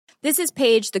This is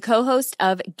Paige, the co-host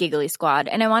of Giggly Squad,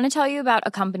 and I want to tell you about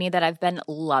a company that I've been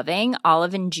loving,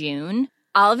 Olive & June.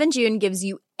 Olive & June gives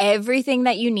you everything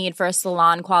that you need for a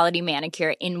salon-quality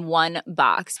manicure in one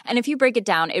box. And if you break it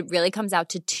down, it really comes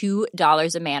out to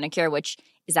 $2 a manicure, which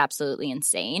is absolutely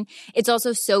insane. It's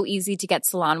also so easy to get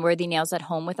salon-worthy nails at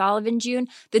home with Olive & June.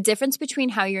 The difference between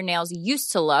how your nails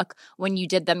used to look when you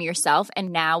did them yourself and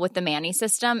now with the Mani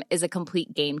system is a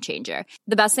complete game changer.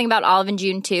 The best thing about Olive &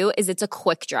 June, too, is it's a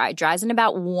quick dry. Dries in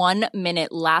about 1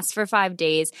 minute, lasts for 5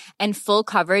 days, and full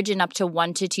coverage in up to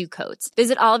 1 to 2 coats.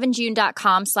 Visit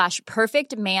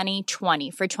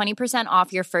oliveandjune.com/perfectmani20 for 20%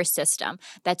 off your first system.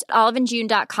 That's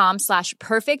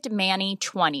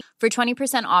oliveandjune.com/perfectmani20 for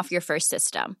 20% off your first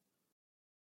system.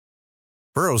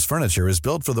 Burrow's furniture is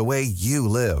built for the way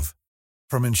you live.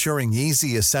 From ensuring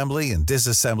easy assembly and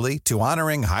disassembly to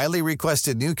honoring highly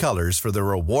requested new colors for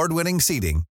their award-winning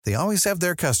seating, they always have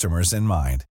their customers in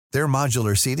mind. Their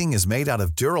modular seating is made out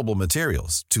of durable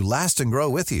materials to last and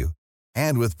grow with you.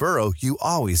 And with Burrow, you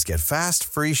always get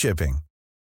fast, free shipping.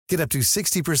 Get up to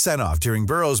 60% off during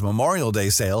Burrow's Memorial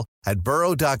Day sale at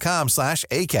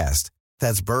burrow.com/ACAST.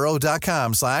 That's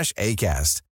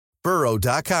burrow.com/ACAST.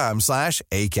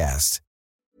 burrow.com/ACAST.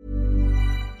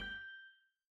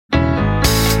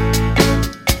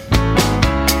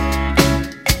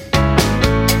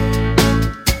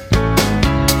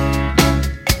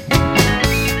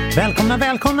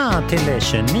 Välkomna till det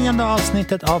 29:e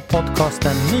avsnittet av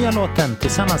podcasten Nya låten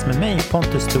tillsammans med mig,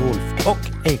 Pontus de Wolf och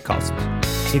Acast.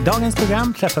 I dagens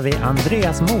program träffar vi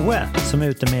Andreas Moe som är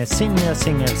ute med sin nya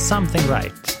singel Something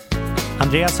Right.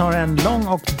 Andreas har en lång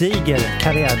och diger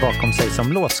karriär bakom sig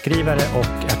som låtskrivare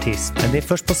och artist. Men det är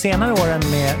först på senare åren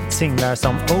med singlar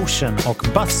som Ocean och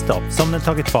Bus Stop som den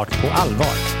tagit fart på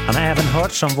allvar. Han har även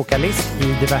hört som vokalist i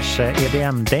diverse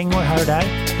EDM-dängor här och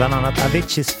där. Bland annat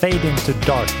Avicii's Fade Into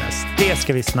Darkness. Det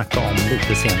ska vi snacka om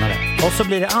lite senare. Och så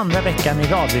blir det andra veckan i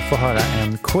rad vi får höra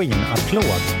en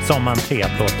Queen-applåd som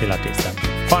entréapplåd till artisten.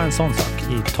 Bara en sån sak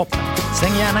i toppen.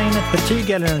 Släng gärna in ett betyg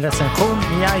eller en recension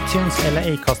i iTunes eller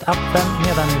Acast-appen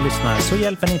medan ni lyssnar, så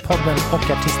hjälper ni podden och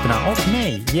artisterna och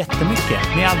mig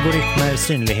jättemycket med algoritmer,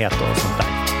 synlighet och sånt där.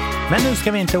 Men nu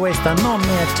ska vi inte wastea någon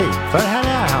mer tid, för här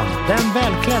är han, den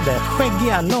välklädde,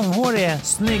 skäggiga, långhåriga,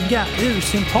 snygga,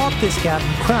 ursympatiska,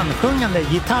 skönsjungande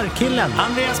gitarrkillen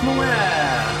Andreas Moe.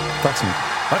 Tack så mycket.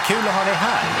 Vad kul att ha dig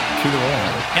här. Kul att vara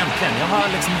här. Äntligen, jag har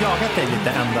liksom jagat dig lite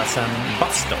ända sedan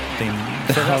Bus Stop, din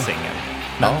förra singel.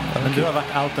 Men du har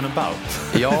varit out and about.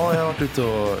 Ja, jag har varit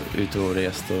ute och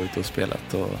rest och ute och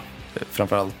spelat och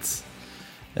framförallt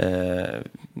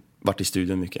varit i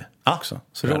studion mycket också.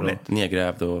 Så roligt.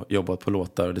 Nedgrävd och jobbat på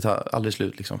låtar och det tar aldrig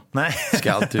slut liksom. Nej.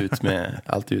 Ska alltid ut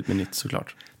med nytt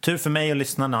såklart. Tur för mig och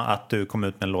lyssnarna att du kom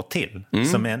ut med en låt till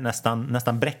som är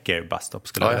nästan bräcker Bus Stop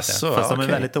skulle jag säga. Fast de är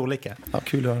väldigt olika. Ja,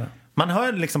 kul att höra. Man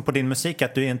hör liksom på din musik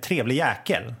att du är en trevlig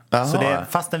jäkel. Aha. Så det,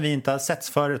 fastän vi inte har setts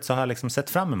förut så har jag liksom sett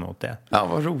fram emot det. Ja,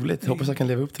 vad roligt. Hoppas jag kan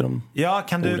leva upp till dem. Ja,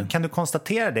 kan du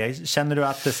konstatera det? Känner du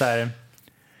att det så här...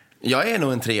 Jag är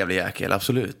nog en trevlig jäkel,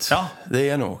 absolut. Ja. Det är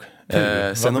jag nog.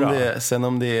 Sen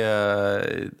om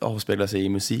det avspeglar sig i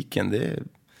musiken,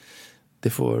 det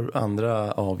får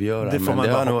andra avgöra. Det får man, men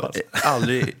det har jag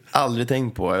nog aldrig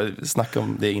tänkt på. Jag snackade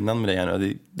om det innan med dig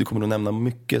här. Du kommer nog nämna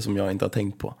mycket som jag inte har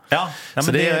tänkt på. Ja, men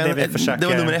så det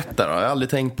var nummer 1 där då. Jag har aldrig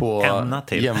tänkt på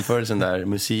jämförelsen där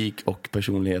musik och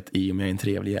personlighet i och med en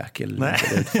trevlig jäkel. Nej.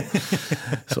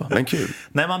 Så, men kul.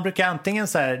 Nej, man brukar antingen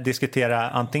så här diskutera,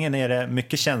 antingen är det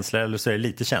mycket känslor eller så är det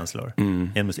lite känslor.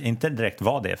 Inte direkt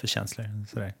vad det är för känslor.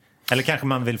 Sådär. Eller kanske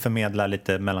man vill förmedla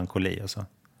lite melankoli och så.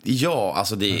 Ja,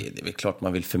 alltså det är väl klart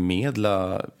man vill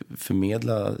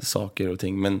förmedla saker och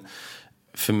ting. Men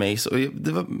för mig så,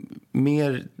 det var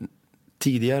mer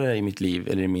tidigare i mitt liv,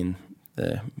 eller i min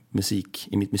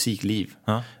mitt musikliv.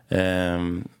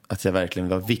 Att jag verkligen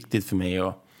var viktigt för mig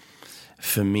att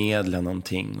förmedla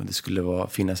någonting. Och det skulle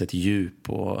finnas ett djup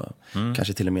och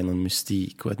kanske till och med någon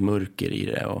mystik och ett mörker i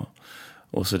det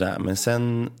och sådär. Men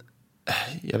sen,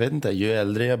 jag vet inte, ju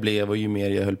äldre jag blev och ju mer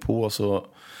jag höll på så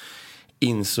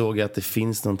insåg jag att det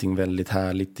finns någonting väldigt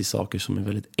härligt i saker som är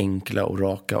väldigt enkla och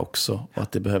raka också. Och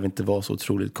att det behöver inte vara så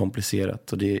otroligt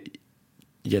komplicerat. Och det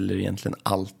gäller egentligen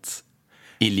allt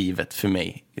i livet för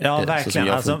mig. Ja, verkligen.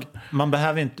 Alltså,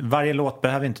 varje låt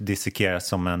behöver inte dissekeras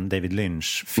som en David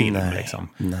Lynch-film. Liksom.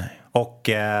 Nej. Och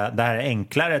det här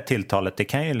enklare tilltalet, det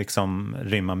kan ju liksom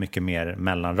rymma mycket mer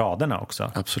mellan raderna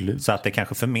också. Absolut. Så att det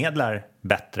kanske förmedlar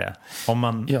bättre. Om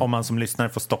man som lyssnare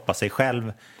får stoppa sig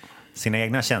själv, sina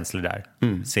egna känslor där.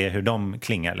 Se hur de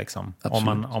klingar liksom.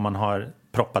 Om man har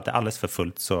proppat det alldeles för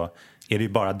fullt så är det ju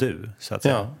bara du, så att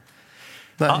säga.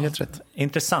 Ja, helt rätt.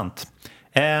 Intressant.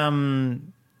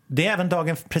 Det är även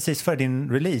dagen precis för din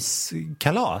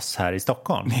release-kalas här i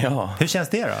Stockholm. Ja. Hur känns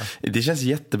det då? Det känns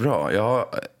jättebra. Jag har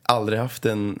aldrig haft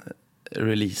en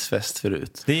releasefest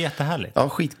förut. Det är jättehärligt. Ja,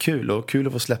 skitkul. Och kul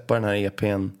att få släppa den här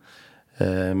EP:n.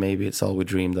 Maybe It's All We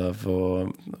Dreamed Of. Och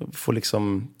få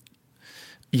liksom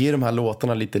ge de här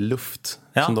låtarna lite luft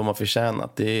som de har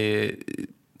förtjänat. Det är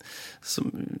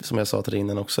som jag sa till dig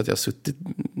innan också, att jag har suttit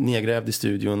nedgrävd i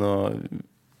studion och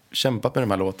kämpat med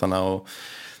de här låtarna och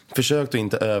försökt att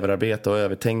inte överarbeta och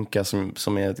övertänka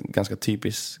som är ganska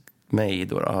typiskt mig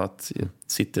då, att jag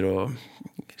sitter och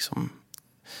liksom,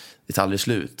 det tar aldrig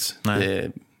slut.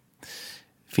 Det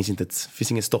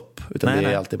finns inget stopp, utan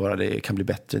det är alltid bara det kan bli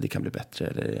bättre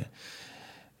eller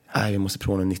vi måste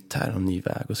prova något nytt här, någon ny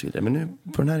väg och så vidare. Men nu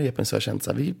på den här EP:n så har jag känt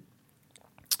så här,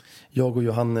 jag och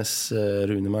Johannes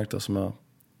Runemark då, som har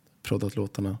proddat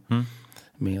låtarna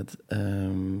med,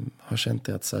 har känt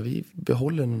det att så här, vi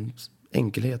behåller en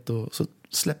enkelhet och så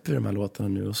släpper vi de här låtarna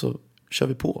nu och så kör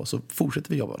vi på och så fortsätter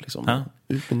vi jobba liksom,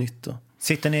 ut med nytt då.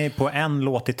 Sitter ni på en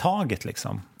låt i taget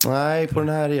liksom? Nej, på den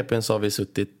här EP:n så har vi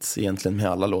suttit egentligen med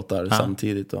alla låtar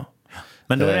samtidigt då.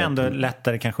 Men då är det ändå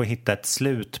lättare kanske att hitta ett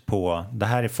slut på det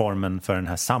här i formen för den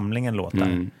här samlingen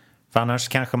låtar. För annars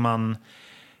kanske man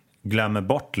glömmer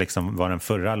bort liksom vad den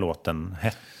förra låten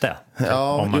hette.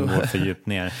 Om man går för djupt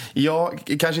ner. Ja,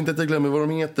 kanske inte att jag glömmer vad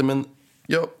de heter, men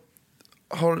jag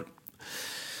har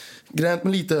gränt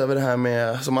mig lite över det här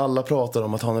med, som alla pratar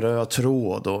om, att ha en röd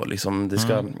tråd och liksom det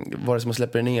ska, vare sig man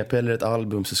släpper en EP eller ett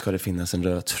album så ska det finnas en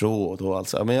röd tråd och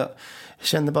alltså. Men jag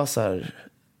kände bara så här,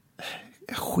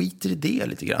 jag skiter i det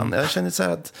lite grann. Jag känner så här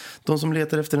att de som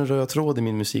letar efter en röd tråd i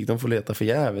min musik, de får leta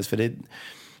förgäves, för det är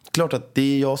klart att det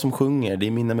är jag som sjunger, det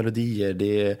är mina melodier,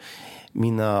 det är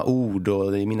mina ord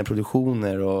och det är mina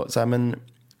produktioner och så här, men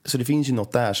så det finns ju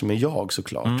något där som är jag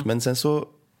såklart. Men sen så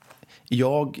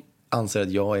jag anser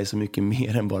att jag är så mycket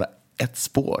mer än bara ett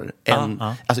spår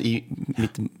alltså i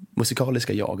mitt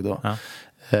musikaliska jag då.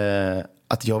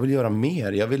 Att jag vill göra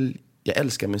mer. Jag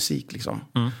älskar musik liksom.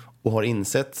 Och har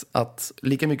insett att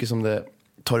lika mycket som det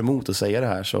tar emot att säga det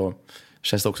här, så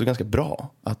känns det också ganska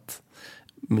bra att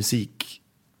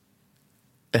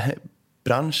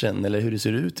musikbranschen eller hur det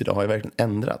ser ut idag har ju verkligen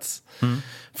ändrats.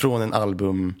 Från en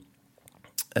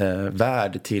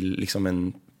albumvärld till liksom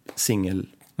en singel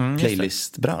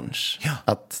playlistbransch.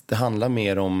 Att det handlar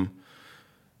mer om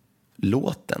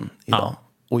låten idag.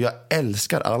 Och jag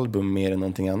älskar album mer än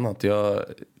någonting annat. Jag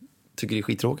tycker det är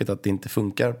skittråkigt att det inte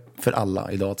funkar för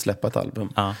alla idag att släppa ett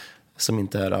album som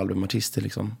inte är albumartister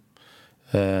liksom.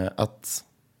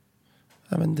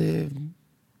 Men det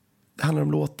handlar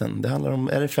om låten. Det handlar om,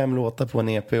 är det 5 låtar på en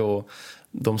EP och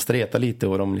de stretar lite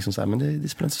och de liksom så här, men det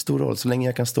spelar inte så stor roll så länge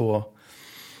jag kan stå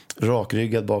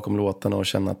rakryggad bakom låtarna och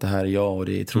känna att det här är jag och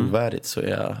det är trovärdigt,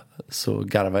 så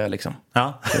garvar jag liksom.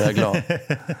 Jag är glad.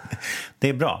 Det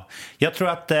är bra. Jag tror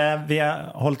att vi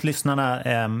har hållit lyssnarna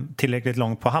tillräckligt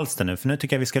långt på halsen nu, för nu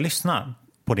tycker jag vi ska lyssna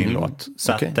på din låt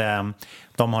så att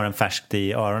de har en färskt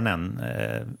i öronen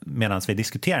medan vi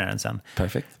diskuterar den sen.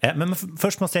 Perfekt. Men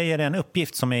först måste jag ge dig en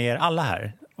uppgift som jag ger alla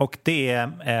här. Och det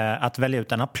är att välja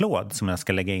ut en applåd som jag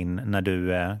ska lägga in när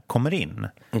du kommer in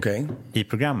i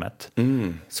programmet.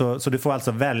 Så du får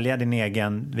alltså välja din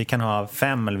egen. Vi kan ha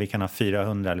 5 eller vi kan ha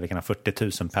 400 eller vi kan ha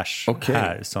 40 000 pers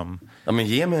här som... Ja, men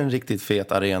ge mig en riktigt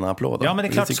fet arena-applåd. Ja, men det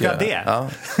är klart du ska ha det. Ja.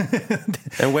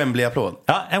 En Wembley-applåd.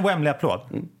 Ja, en Wembley-applåd.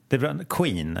 Det är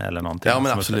Queen eller någonting. Ja,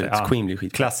 men absolut. Queen blir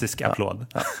skit. Klassisk applåd.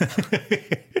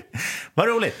 Vad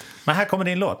roligt. Men här kommer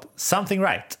din låt. Something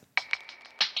Right.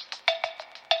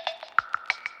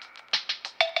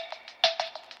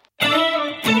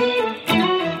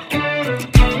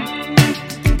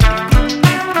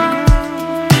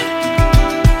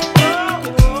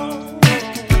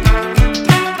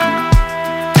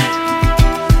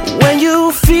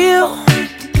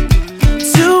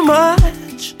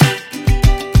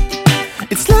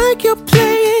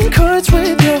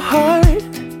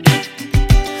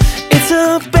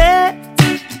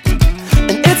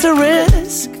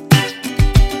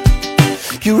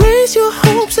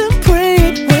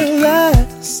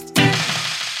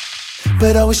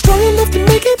 But are we strong enough to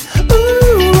make it?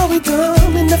 Ooh, are we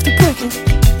dumb enough to break it?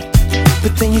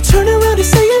 But then you turn around and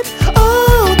say it.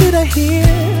 Oh, did I hear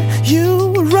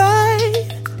you right?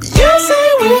 You say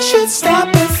we should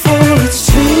stop before it's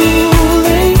too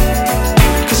late.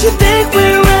 'Cause you think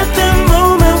we're at the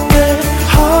moment where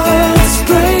hearts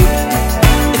break.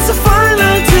 It's a fine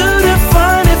line to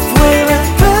define if we're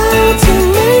about to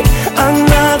make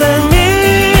another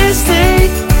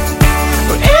mistake.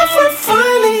 Or if we're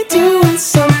finally doing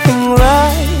something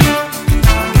right.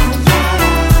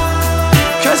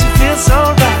 'Cause it feels so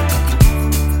right.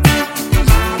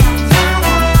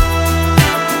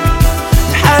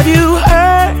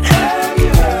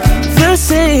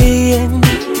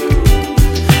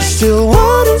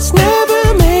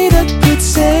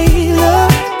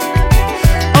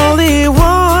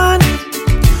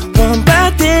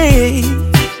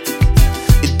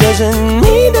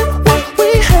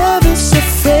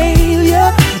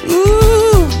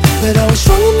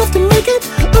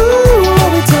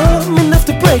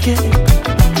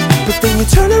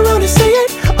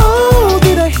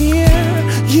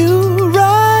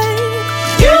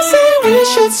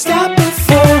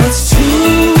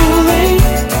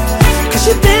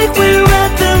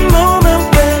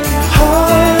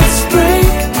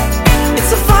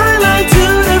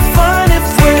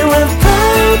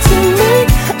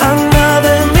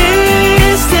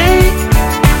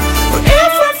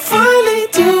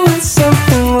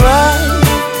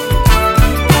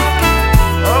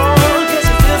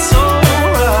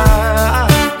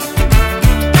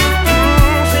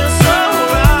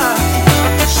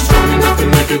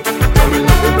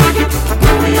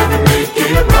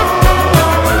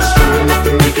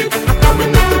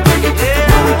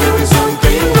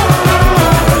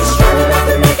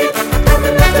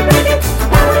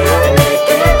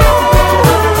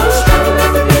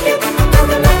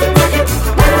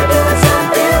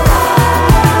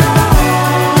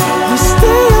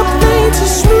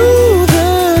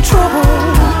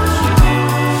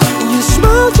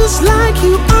 like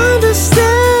you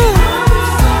understand.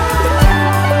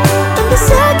 And the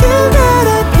second that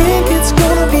I think it's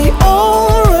gonna be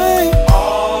alright,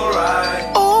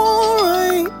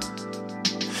 alright.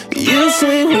 You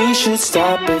say we should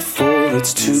stop before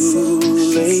it's too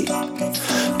late,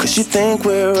 'cause you think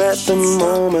we're at the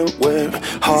moment where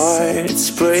hearts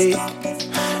break.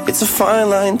 It's a fine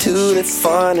line to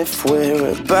define if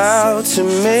we're about to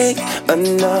make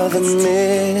another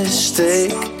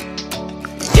mistake.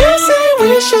 You say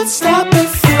we should stop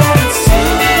before it's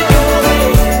too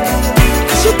late,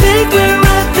 'cause you think we're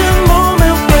at the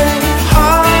moment where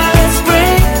hearts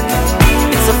break.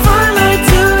 It's a fine line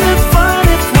to define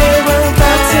if we're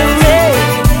about to make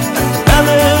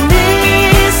another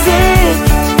mistake,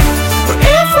 or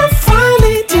if we're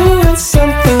finally doing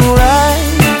something right.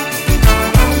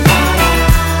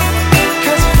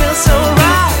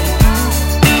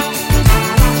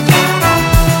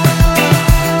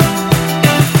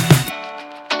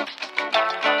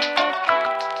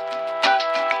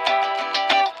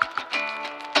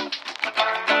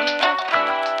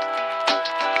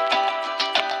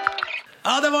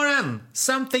 Ja, det var den!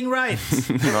 Something right.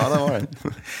 Ja, det var den.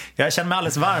 Jag känner mig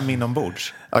alldeles varm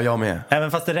inombords. Ja, jag med.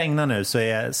 Även fast det regnar nu så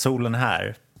är solen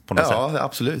här på något sätt. Ja,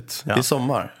 absolut. Ja. Det är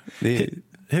sommar.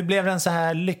 Hur blev den så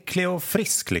här lycklig och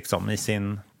frisk liksom i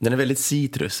sin... Den är väldigt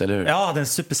citrus, eller hur? Ja, den är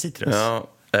supercitrus. Ja.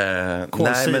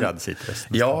 Kolsyrad citrus.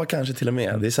 Ja, kanske till och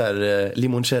med. Det är så här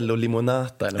limoncello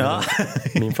limonata, eller Ja.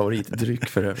 min favoritdryck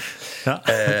för övrigt. Ja.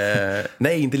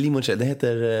 Nej, inte limoncello. Det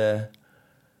heter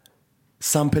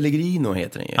San Pellegrino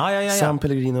heter den ju. Ja. San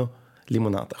Pellegrino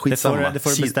limonata. Skitsamma. Det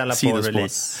får du beställa på Sidospår.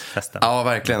 releasefesten. Ja,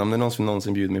 verkligen. Om det är någon som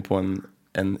någonsin bjuder mig på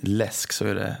en läsk så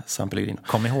är det San Pellegrino.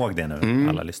 Kom ihåg det nu,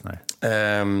 alla lyssnare.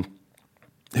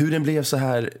 Hur den blev så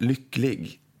här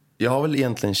lycklig. Jag har väl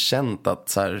egentligen känt att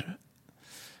så här,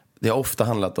 det har ofta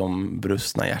handlat om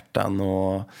brustna hjärtan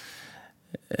och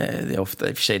det är ofta,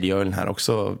 i och för sig det gör den här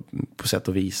också på sätt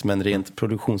och vis, men rent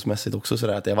produktionsmässigt också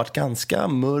sådär att det har varit ganska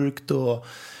mörkt och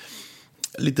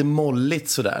lite molligt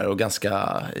sådär och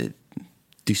ganska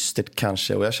dystert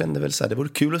kanske, och jag kände väl så här, det vore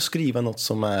kul att skriva något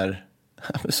som är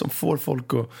som får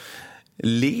folk att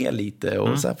le lite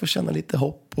och så här få känna lite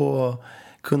hopp och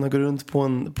kunna gå runt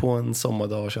på en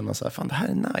sommardag och känna så här, fan det här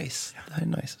är nice, det här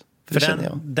är nice.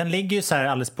 För den ligger ju så här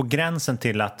alldeles på gränsen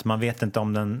till att man vet inte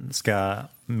om den ska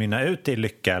mynna ut i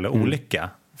lycka eller olycka.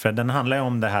 För den handlar ju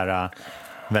om det här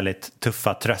väldigt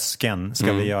tuffa tröskeln.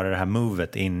 Ska vi göra det här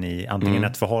movet in i antingen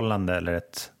ett förhållande eller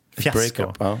ett fiasko?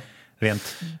 Breakup, ja.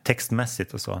 Rent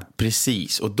textmässigt och så.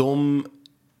 Precis, och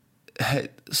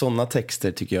sådana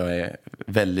texter tycker jag är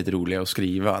väldigt roliga att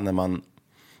skriva när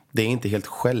det är inte helt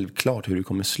självklart hur det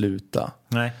kommer sluta.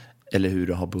 Nej. Eller hur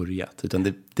det har börjat,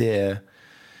 utan det är,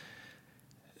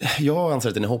 jag anser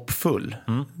att den är hoppfull.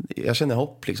 Jag känner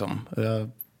hopp liksom. Jag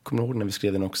kommer ihåg när vi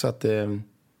skrev den också att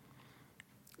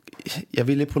jag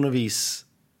ville på något vis,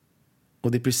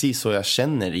 och det är precis så jag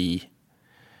känner i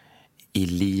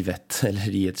livet eller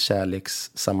i ett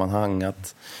kärlekssammanhang,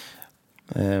 att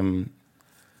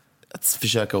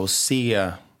försöka att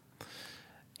se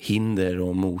hinder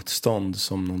och motstånd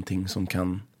som någonting som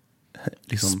kan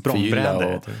liksom förgylla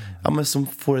och, men som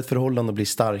får ett förhållande att bli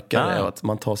starkare och att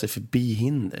man tar sig förbi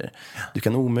hinder. Du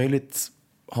kan omöjligt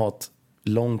ha ett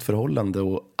långt förhållande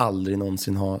och aldrig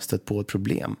någonsin ha stött på ett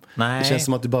problem. Nej. Det känns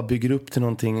som att du bara bygger upp till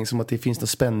någonting, som att det finns några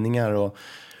spänningar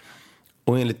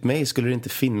och enligt mig skulle det inte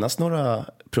finnas några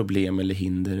problem eller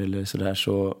hinder eller sådär,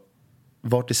 så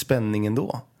vart är spänningen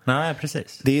då? Nej,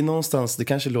 precis. Det är någonstans, det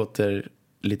kanske låter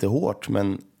lite hårt,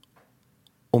 men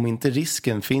om inte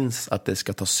risken finns att det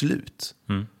ska ta slut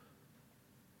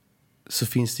så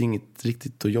finns det inget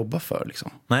riktigt att jobba för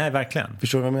liksom. Nej, verkligen.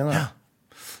 Förstår du vad jag menar? Ja.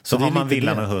 Så har man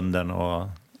villan och hunden och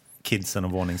kidsen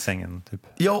och våningssängen typ.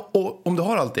 Ja, och om du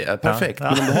har allt det, perfekt.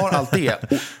 Ja. Men om du har allt det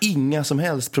och inga som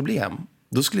helst problem,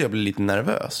 då skulle jag bli lite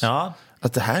nervös. Ja.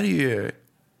 Att det här är ju,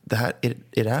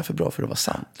 är det här för bra för att vara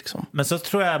sant liksom? Men så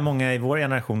tror jag många i vår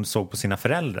generation såg på sina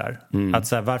föräldrar. Att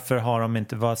så här, varför har de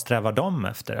inte, vad strävar de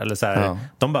efter? Eller så här,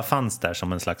 de bara fanns där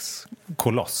som en slags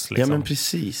koloss liksom. Ja, men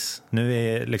precis. Nu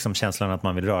är liksom känslan att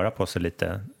man vill röra på sig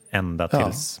lite ända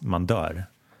tills man dör.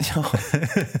 Ja,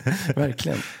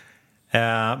 verkligen.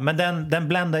 Men den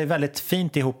bländar ju väldigt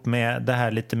fint ihop med det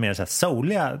här lite mer så här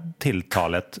souliga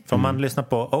tilltalet. För om man lyssnar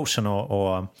på Ocean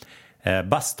och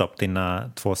Bus Stop,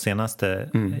 dina två senaste,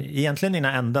 egentligen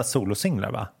dina enda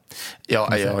solosinglar, va?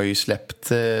 Ja, jag har ju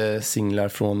släppt singlar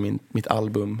från mitt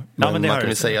album. Men man kan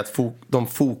ju säga att de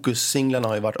fokussinglarna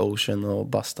har ju varit Ocean och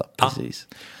Bus Stop, precis.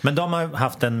 Ja. Men de har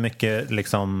haft en mycket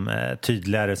liksom,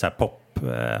 tydligare så här pop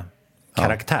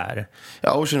karaktär.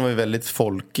 Ja, Ocean var ju väldigt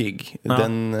folkig.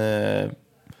 Den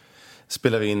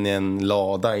spelade vi in i en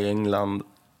lada i England.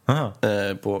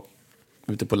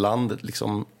 Ute på landet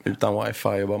liksom, utan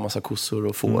wifi och bara massa kossor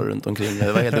och får runt omkring.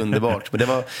 Det var helt underbart. Men det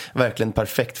var verkligen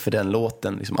perfekt för den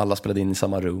låten. Liksom, alla spelade in i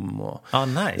samma rum. Och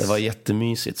nice. Det var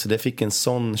jättemysigt. Så det fick en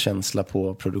sån känsla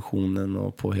på produktionen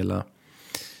och på hela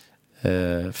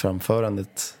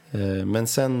framförandet. Men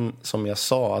sen, som jag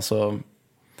sa, alltså,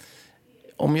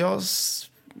 om jag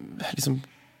liksom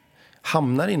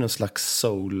hamnar i någon slags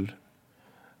soul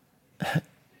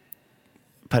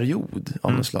period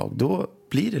av något slag, då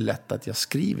blir det lätt att jag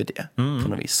skriver det på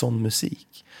något vis, sån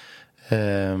musik.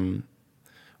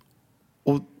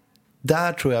 Och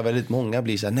där tror jag väldigt många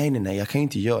blir så här: nej, jag kan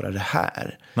inte göra det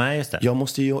här. Nej, just det. Jag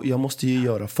måste ju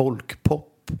göra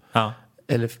folkpop. Ja.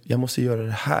 Eller jag måste göra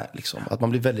det här liksom. Att man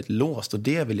blir väldigt låst, och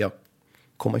det vill jag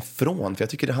komma ifrån. För jag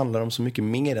tycker det handlar om så mycket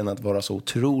mer än att vara så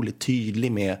otroligt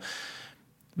tydlig med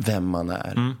vem man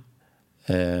är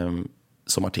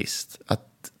som artist.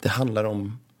 Att det handlar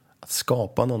om att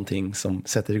skapa någonting som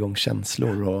sätter igång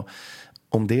känslor, och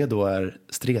om det då är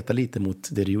streta lite mot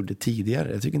det du gjorde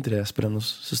tidigare, jag tycker inte det spelar någon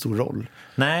så stor roll.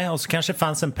 Nej, och så kanske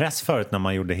fanns en press förut när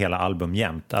man gjorde hela album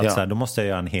jämt. Alltså, då måste jag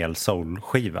göra en hel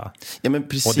soul-skiva. Ja, men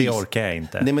precis. Och det orkar jag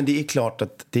inte. Nej, men det är klart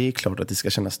att det ska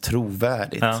kännas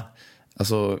trovärdigt. Ja.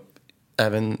 Alltså,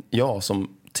 även jag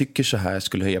som tycker så här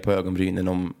skulle höja på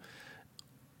ögonbrynen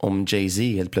om Jay-Z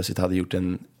helt plötsligt hade gjort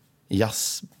en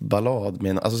jazzballad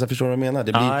med, alltså så förstår du vad jag menar?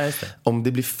 Det blir, om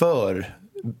det blir för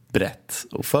brett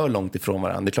och för långt ifrån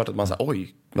varandra, det är klart att man säger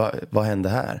oj, vad hände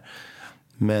här?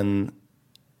 Men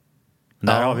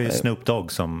där har vi ju Snoop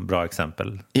Dogg som bra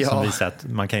exempel, som visar att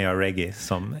man kan göra reggae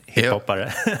som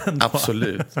hiphoppare.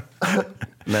 Absolut.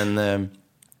 Men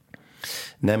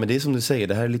nej, men det är som du säger,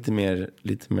 det här är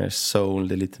lite mer soul,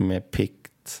 det är lite mer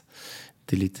picked,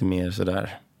 det är lite mer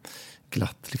sådär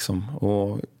glatt liksom.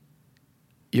 Och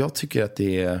jag tycker att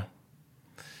jag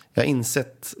har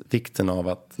insett vikten av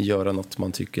att göra något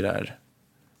man tycker är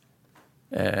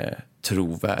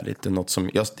trovärdigt. Det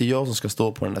är, det är jag som ska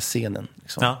stå på den där scenen.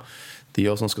 Liksom. Ja. Det är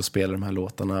jag som ska spela de här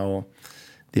låtarna, och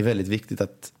det är väldigt viktigt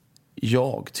att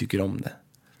jag tycker om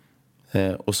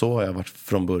det. Och så har jag varit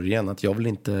från början, att jag vill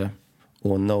inte,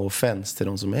 och no offense till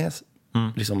de som är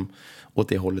liksom åt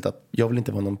det hållet, att jag vill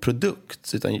inte vara någon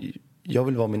produkt, utan jag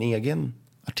vill vara min egen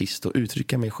artist och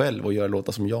uttrycka mig själv och göra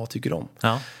låtar som jag tycker om.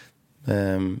 Ja.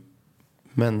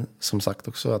 Men som sagt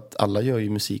också att alla gör ju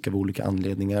musik av olika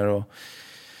anledningar, och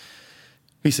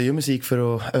vissa gör musik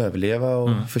för att överleva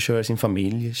och försörja sin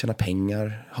familj, tjäna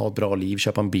pengar, ha ett bra liv,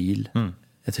 köpa en bil,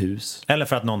 ett hus. Eller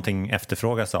för att någonting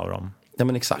efterfrågas av dem. Ja,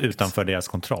 men exakt. Utanför deras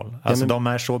kontroll. Alltså de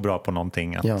är så bra på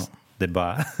någonting att det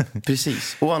bara...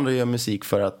 Precis. Och andra gör musik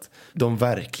för att de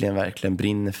verkligen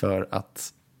brinner för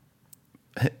att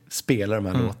spela de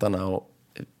här låtarna och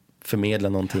förmedla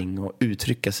någonting och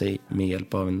uttrycka sig med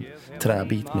hjälp av en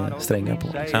träbit med strängar på.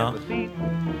 Ja.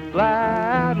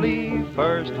 Gladly,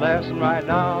 first lesson right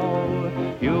now.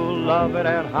 You'll love it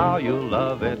and how you'll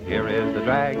love it. Here is the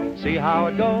drag. See how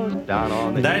it goes down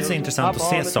on the. Det är så intressant att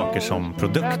se saker som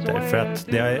produkter, för att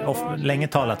det har länge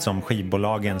talats om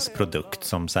skivbolagens produkt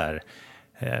som så här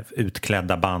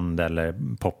utklädda band eller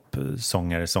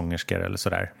popsångare, sångerskor eller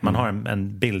sådär. Man har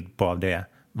en bild på av det,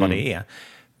 vad det är.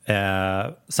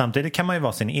 Samtidigt kan man ju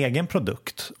vara sin egen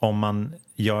produkt om man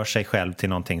gör sig själv till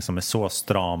någonting som är så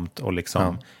stramt och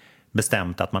liksom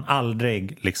bestämt att man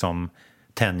aldrig liksom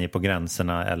tänjer på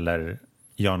gränserna eller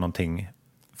gör någonting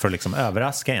för att liksom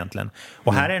överraska egentligen.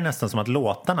 Och här är det nästan som att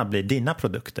låtarna blir dina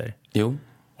produkter. Jo.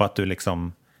 Och att du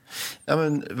liksom... Ja,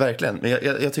 men verkligen. Men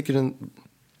jag tycker den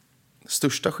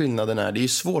största skillnaden är, det är ju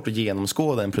svårt att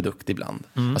genomskåda en produkt ibland.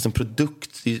 Alltså en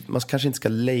produkt, man kanske inte ska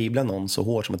labla någon så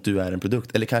hårt som att du är en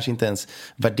produkt, eller kanske inte ens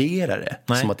värdera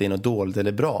det som att det är något dåligt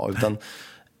eller bra, utan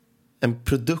en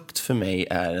produkt för mig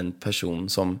är en person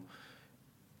som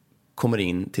kommer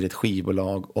in till ett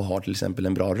skivbolag och har till exempel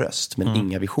en bra röst men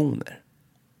inga visioner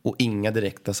och inga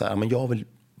direkta så här, men jag vill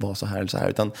vara så här eller så här,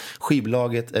 utan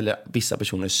skivbolaget eller vissa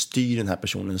personer styr den här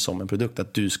personen som en produkt,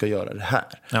 att du ska göra det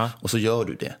här och så gör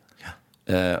du det.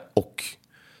 Och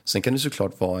sen kan du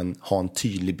såklart ha en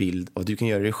tydlig bild, och du kan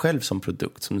göra det själv som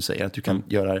produkt, som du säger, att du kan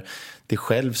göra det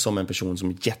själv som en person som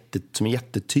är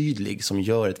jättetydlig, som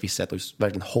gör ett visst sätt och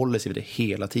verkligen håller sig vid det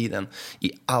hela tiden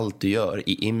i allt du gör,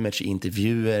 i image, i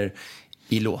intervjuer,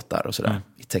 i låtar och sådär,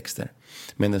 i texter.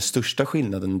 Men den största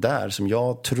skillnaden där, som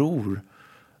jag tror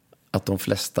att de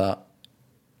flesta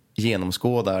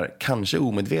genomskådar, kanske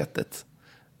omedvetet,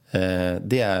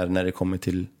 det är när det kommer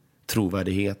till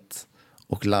trovärdighet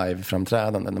och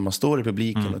live-framträdande. När man står i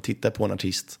publiken och tittar på en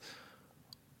artist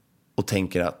och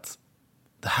tänker att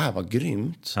det här var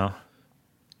grymt. Ja.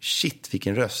 Shit,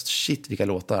 vilken röst. Shit, vilka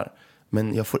låtar.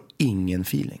 men jag får ingen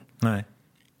feeling. Nej.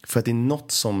 För att det är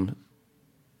något som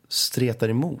stretar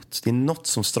emot. Det är något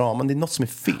som stramar, det är något som är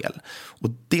fel. Och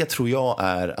det tror jag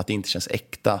är att det inte känns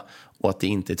äkta och att det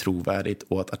inte är trovärdigt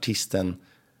och att artisten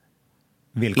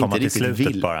vill komma till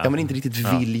slutet bara. Ja, men inte riktigt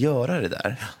vill göra det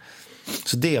där.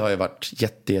 Så det har ju varit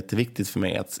jätteviktigt för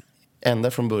mig att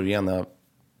ända från början när jag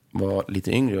var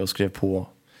lite yngre och skrev på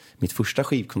mitt första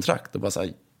skivkontrakt och bara så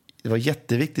här, det var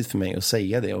jätteviktigt för mig att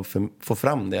säga det och få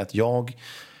fram det att jag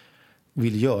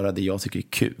vill göra det jag tycker är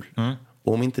kul.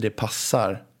 Och om inte det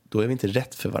passar, då är vi inte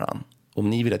rätt för varann. Om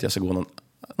ni vill att jag ska gå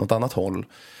något annat håll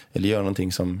eller göra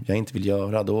någonting som jag inte vill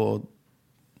göra,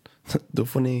 då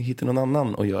får ni hitta någon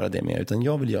annan och göra det med. Utan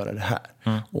jag vill göra det här.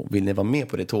 Och vill ni vara med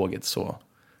på det tåget så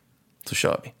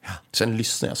kör vi. Ja. Sen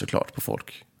lyssnar jag såklart på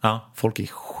folk. Ja. Folk är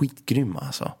skitgrymma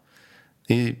alltså.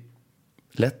 Det är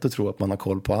lätt att tro att man har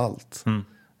koll på allt.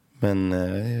 Men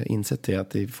jag har insett det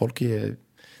att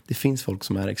det finns folk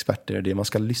som är experter i det. Man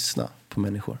ska lyssna på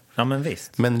människor. Ja, men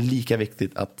visst. Men lika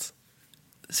viktigt att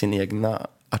sin egna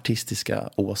artistiska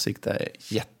åsikt är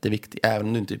jätteviktig. Även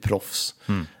om du inte är proffs.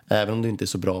 Även om du inte är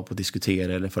så bra på att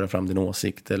diskutera eller föra fram din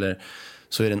åsikt.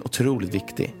 Så är den otroligt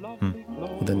viktig.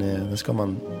 Och den ska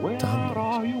man ta hand om.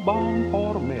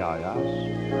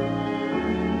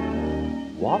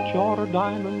 What your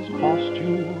diamonds cost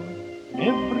you,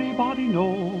 everybody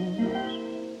knows.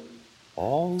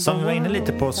 Som vi var inne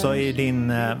lite på så är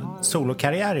din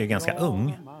solokarriär ju ganska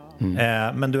ung.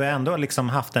 Men du har ändå liksom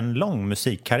haft en lång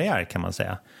musikkarriär kan man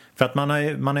säga. För att man har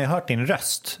ju hört din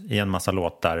röst i en massa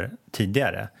låtar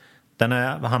tidigare. Den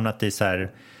har hamnat i så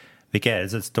här, vilka är det?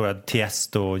 Så stora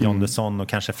Tiesto, John Desson och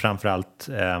kanske framförallt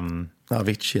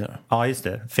Avicii. Ja, just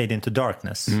det. Fade Into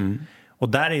Darkness. Och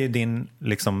där är ju din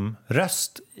liksom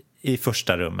röst i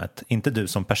första rummet, inte du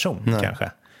som person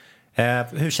kanske.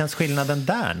 Hur känns skillnaden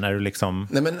där när du liksom...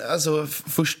 Nej, men alltså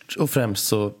först och främst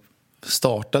så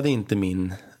startade inte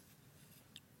min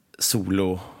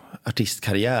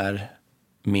soloartistkarriär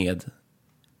med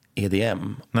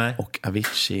EDM och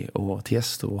Avicii och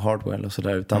Tiesto och Hardwell och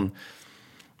sådär, utan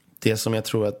det som jag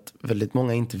tror att väldigt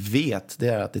många inte vet, det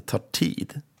är att det tar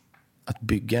tid att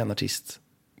bygga en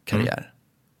artistkarriär.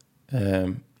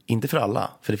 Inte för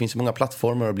alla, för det finns ju många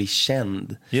plattformar att bli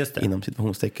känd inom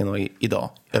situationstecken och idag,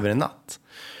 över en natt.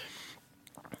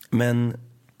 Men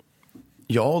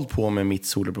jag har hållit på med mitt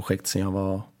soloprojekt sedan jag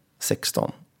var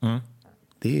 16.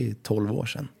 Det är 12 år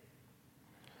sedan.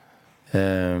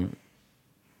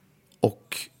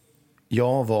 Och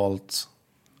jag har valt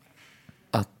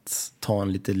att ta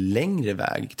en lite längre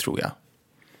väg, tror jag.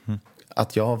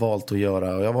 Att jag har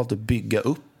valt att bygga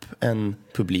upp en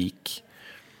publik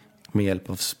med hjälp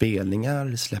av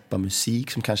spelningar, släppa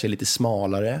musik som kanske är lite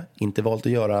smalare. Inte valt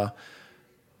att göra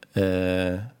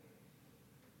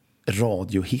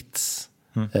radiohits.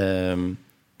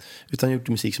 Utan gjort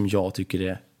musik som jag tycker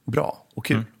är bra och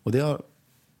kul. Och det har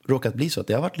råkat bli så att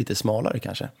det har varit lite smalare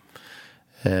kanske.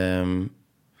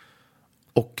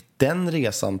 Och den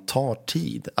resan tar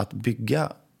tid att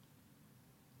bygga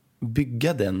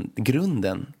den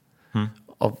grunden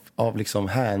av liksom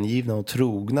hängivna och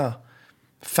trogna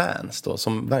fans då,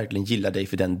 som verkligen gillar dig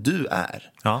för den du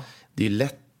är. Ja. Det är ju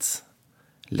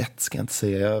lätt ska jag inte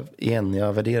säga.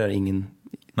 Jag värderar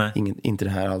inte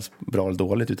det här alls bra eller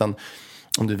dåligt, utan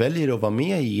om du väljer att vara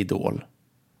med i Idol,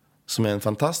 som är en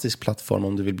fantastisk plattform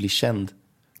om du vill bli känd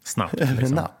snabbt över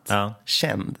en natt. Ja.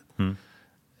 Känd.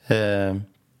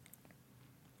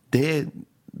 Det är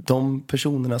de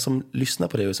personerna som lyssnar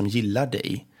på dig och som gillar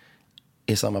dig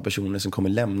är samma personer som kommer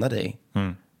lämna dig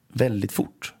väldigt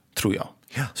fort, tror jag.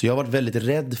 Ja. Så jag har varit väldigt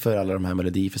rädd för alla de här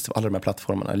alla de här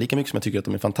plattformarna. Lika mycket som jag tycker att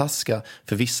de är fantastiska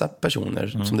för vissa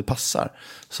personer som det passar,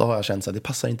 så har jag känt att det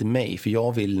passar inte mig, för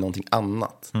jag vill någonting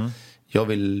annat. Jag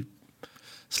vill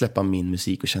släppa min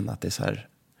musik och känna att det är så här,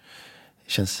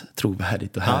 känns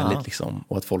trovärdigt och härligt liksom,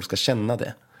 och att folk ska känna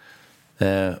det.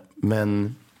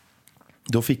 Men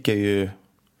då fick jag ju,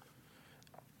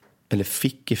 eller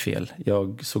fick fel,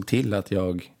 jag såg till att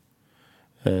jag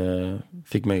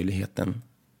fick möjligheten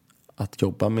att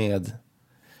jobba med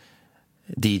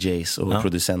DJs och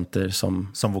producenter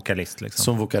som vokalist liksom.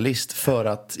 Som vokalist, för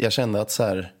att jag kände att så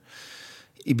här,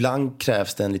 ibland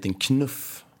krävs det en liten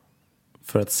knuff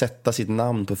för att sätta sitt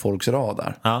namn på folks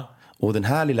radar. Och den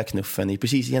här lilla knuffen är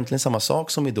precis egentligen samma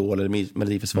sak som Idol eller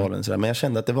Melodifestivalen, men jag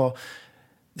kände att det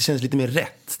kändes lite mer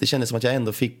rätt. Det kändes som att jag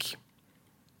ändå fick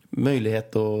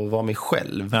möjlighet att vara mig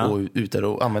själv och ut där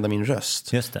och använda min röst.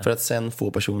 För att sen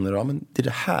få personer, men det är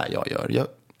det här jag gör.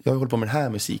 Jag håller på med den här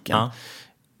musiken.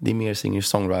 Det är mer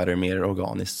singer-songwriter, mer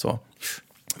organiskt så.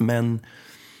 Men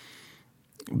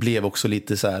blev också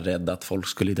lite så här rädd att folk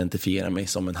skulle identifiera mig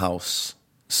som en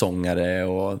sångare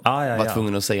och var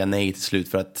tvungen att säga nej till slut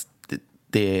för att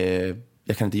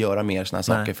jag kan inte göra mer såna här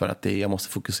saker för att jag måste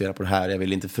fokusera på det här. Jag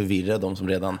vill inte förvirra de som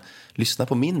redan lyssnar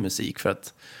på min musik för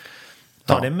att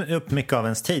tar det upp mycket av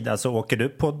ens tid? Alltså åker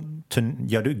du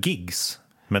gör du gigs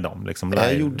med dem liksom live?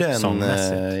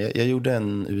 Jag gjorde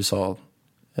en USA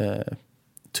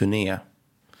turné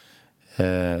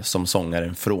som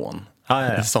sångaren från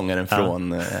sångaren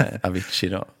från Avicii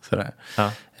då, sådär.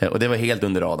 Och det var helt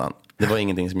under radarn. Det var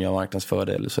ingenting som jag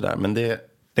marknadsförde eller sådär, men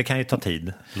det kan ju ta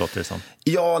tid, låter det som.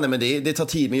 Ja, nej, men det tar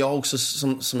tid. Men jag har också,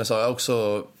 som jag sa, jag har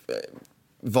också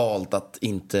valt att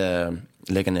inte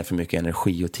lägga ner för mycket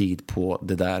energi och tid på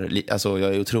det där. Alltså,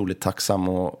 jag är otroligt tacksam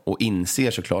och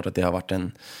inser såklart att det har varit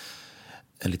en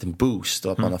liten boost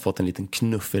och att man har fått en liten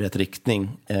knuff i rätt riktning.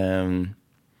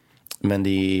 Men det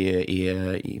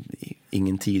är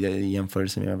ingen tid i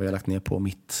jämförelse med vad jag har lagt ner på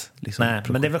mitt projekt.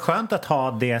 Men det är väl skönt att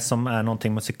ha det som är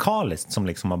någonting musikaliskt som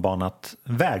liksom har banat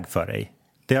väg för dig.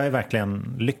 Det har ju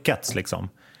verkligen lyckats liksom.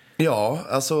 Ja,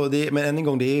 alltså men än en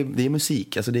gång, det är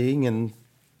musik. Alltså det är ingen...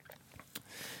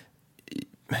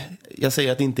 Jag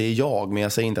säger att det inte är jag, men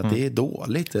jag säger inte att det är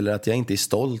dåligt eller att jag inte är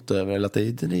stolt över eller att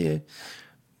det är...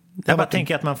 Jag bara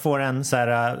tänker att man får en så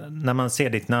här, när man ser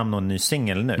ditt namn och en ny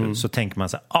singel nu så tänker man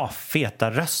så här,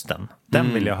 feta rösten.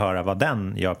 Den vill jag höra vad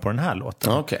den gör på den här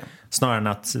låten. Okay. Snarare än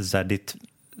att så här, ditt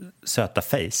söta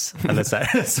face eller så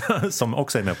här, som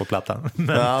också är med på plattan.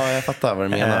 Men, ja, jag fattar vad du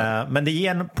menar. Men det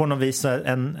ger på något vis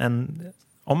en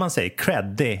om man säger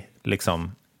creddig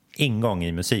liksom ingång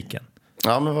i musiken.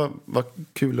 Ja, men vad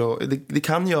kul. Det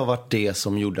kan ju ha varit det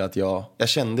som gjorde att jag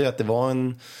kände att det var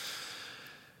en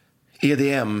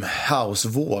EDM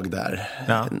house-våg där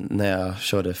när jag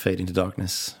körde Fade into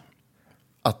Darkness.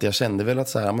 Att jag kände väl att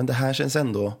så här, men det här känns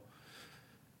ändå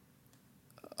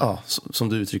som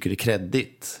du uttrycker det,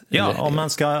 kreddigt. Ja, om man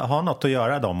ska ha något att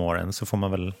göra de åren så får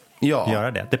man väl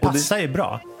göra det. Det passar ju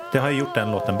bra. Det har ju gjort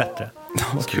den låten bättre.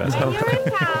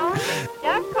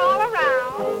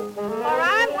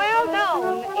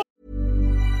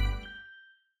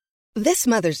 This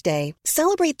Mother's Day,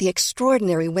 celebrate the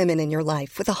extraordinary women in your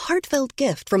life with a heartfelt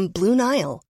gift from Blue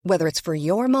Nile. Whether it's for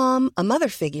your mom, a mother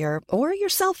figure, or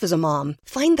yourself as a mom,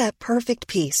 find that perfect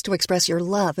piece to express your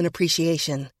love and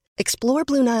appreciation. Explore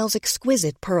Blue Nile's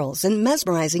exquisite pearls and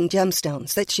mesmerizing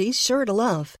gemstones that she's sure to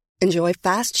love. Enjoy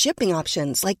fast shipping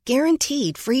options like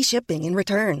guaranteed free shipping and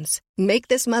returns. Make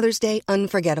this Mother's Day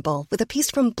unforgettable with a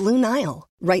piece from Blue Nile.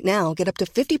 Right now, get up to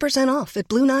 50% off at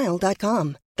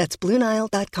BlueNile.com. That's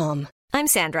BlueNile.com. I'm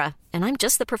Sandra, and I'm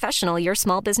just the professional your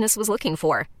small business was looking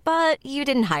for. But you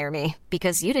didn't hire me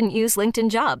because you didn't use LinkedIn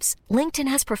Jobs. LinkedIn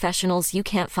has professionals you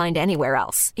can't find anywhere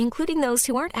else, including those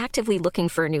who aren't actively looking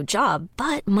for a new job,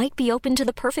 but might be open to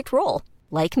the perfect role,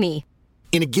 like me.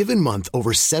 In a given month,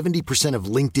 over 70%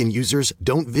 of LinkedIn users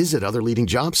don't visit other leading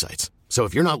job sites. So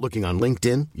if you're not looking on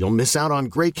LinkedIn, you'll miss out on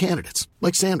great candidates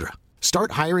like Sandra.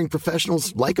 Start hiring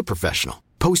professionals like a professional.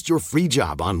 Post your free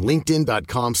job on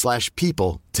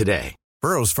linkedin.com/people today.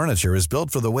 Burrow's furniture is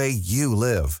built for the way you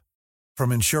live.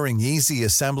 From ensuring easy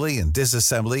assembly and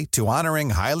disassembly to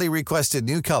honoring highly requested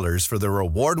new colors for their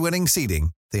award-winning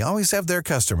seating, they always have their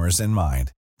customers in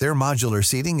mind. Their modular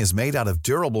seating is made out of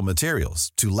durable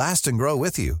materials to last and grow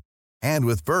with you. And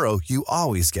with Burrow, you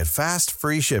always get fast,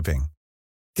 free shipping.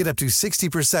 Get up to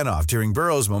 60% off during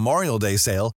Burrow's Memorial Day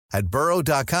sale at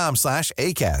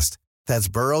burrow.com/ACAST.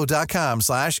 That's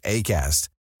burrow.com/ACAST.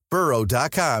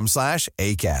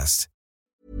 burrow.com/ACAST.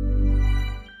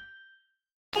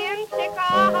 In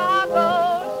Chicago,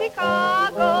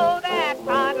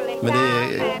 men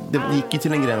det gick ju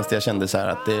till en gräns där jag kände så här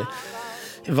att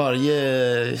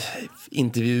varje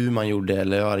intervju man gjorde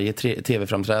eller varje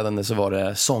tv-framträdande så var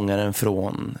det sångaren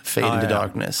från Fade into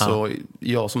Darkness. Så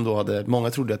jag som då hade, många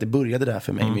trodde att det började där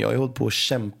för mig, men jag har ju hållit på och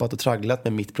kämpat och tragglat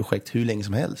med mitt projekt hur länge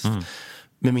som helst.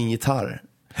 Med min gitarr.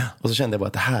 Och så kände jag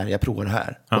bara att jag provar det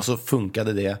här. Och så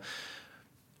funkade det.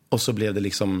 Och så blev det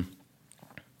liksom,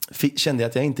 kände jag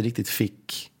att jag inte riktigt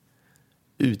fick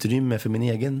utrymme för min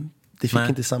egen. Det fick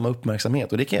inte samma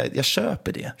uppmärksamhet. Och jag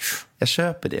köper det. Jag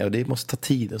köper det och det måste ta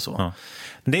tid och så. Ja.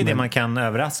 Det är det man kan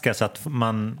överraska. Så att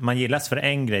man gillas för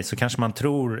en grej så kanske man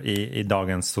tror i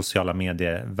dagens sociala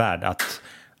medievärld att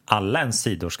alla ens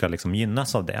sidor ska liksom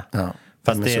gynnas av det. Ja.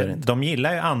 Fast de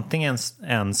gillar ju antingen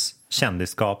ens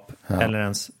kändisskap eller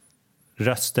ens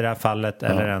röst i det här fallet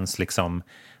eller ens liksom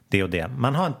det och det.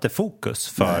 Man har inte fokus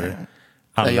för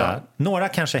alla. Några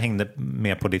kanske hängde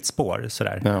med på ditt spår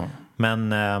sådär. Ja.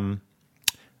 Men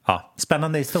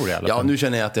spännande historia. Ja, nu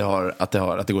känner jag att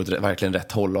det går verkligen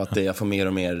rätt håll och att jag får mer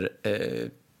och mer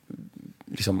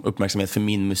liksom uppmärksamhet för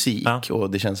min musik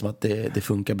och det känns som att det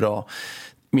funkar bra.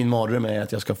 min mardröm är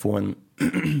att jag ska få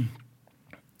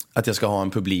att jag ska ha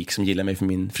en publik som gillar mig för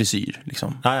min frisyr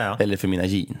liksom. Eller för mina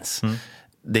jeans.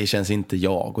 Det känns inte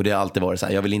jag, och det har alltid varit så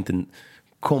här, jag vill inte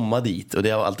komma dit, och det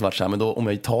har alltid varit så här, men då, om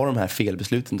jag tar de här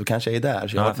felbesluten, då kanske jag är där.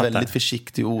 Så jag har varit väldigt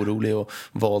försiktig och orolig och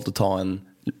valt att ta en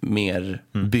mer,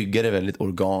 bygga det väldigt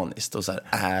organiskt och så här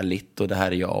ärligt, och det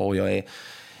här är jag, och jag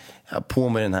har på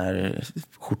mig den här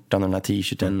skjortan och den här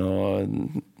t-shirten och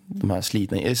de här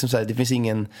slitna. Det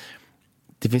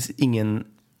finns ingen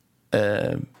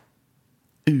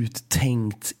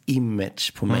uttänkt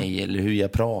image på mig, eller hur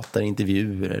jag pratar i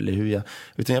intervjuer, eller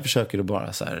utan jag försöker att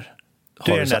bara så här.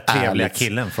 Du är den där trevliga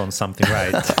killen från Something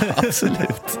Right.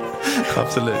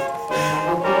 Absolut.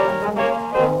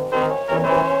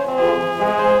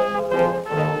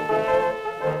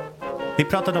 Vi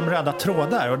pratade om röda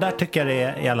trådar, och där tycker jag det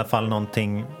är i alla fall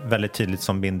någonting väldigt tydligt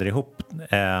som binder ihop.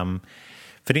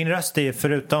 För din röst är,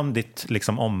 förutom ditt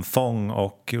liksom omfång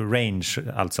och range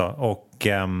alltså, och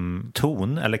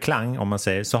ton eller klang om man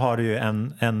säger, så har du ju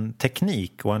en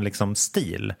teknik och en liksom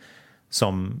stil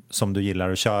som du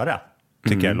gillar att köra,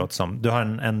 tycker jag låter som. Du har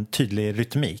en tydlig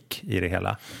rytmik i det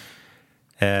hela.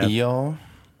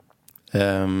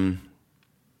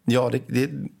 Det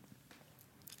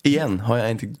igen har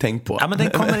jag inte tänkt på. Ja, men den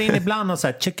kommer in ibland och så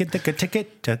här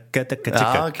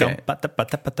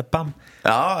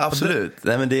Ja, absolut.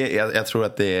 Nej, men jag tror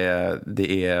att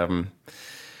det är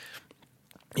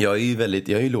jag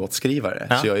är ju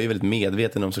låtskrivare, så jag är ju väldigt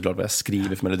medveten om såklart vad jag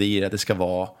skriver för melodier, att det ska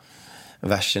vara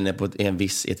versen är på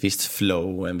ett visst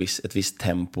flow, ett visst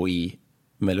tempo i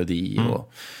melodi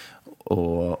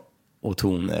och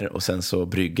toner, och sen så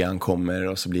bryggan kommer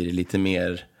och så blir det lite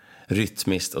mer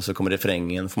rytmiskt, och så kommer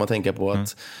refrängen. Får man tänka på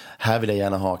att här vill jag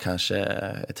gärna ha kanske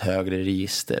ett högre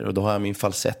register, och då har jag min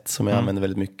falsett som jag använder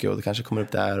väldigt mycket, och det kanske kommer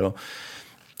upp där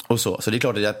och så det är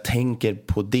klart att jag tänker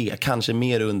på det, kanske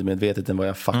mer undermedvetet än vad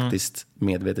jag faktiskt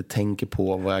medvetet tänker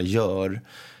på vad jag gör.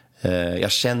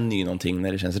 Jag känner ju någonting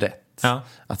när det känns rätt,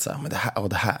 att säga, men det här och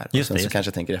det här, och sen så kanske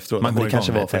jag tänker efteråt, men det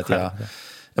kanske var för att jag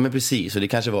men precis, och det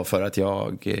kanske var för att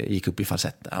jag gick upp i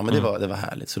falsett. Ja, men det var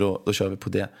härligt, så då kör vi på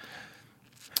det.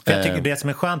 För jag tycker det som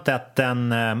är skönt är att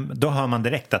då hör man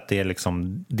direkt att det är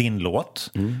liksom din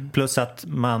låt. Plus att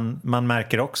man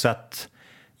märker också att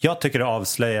jag tycker det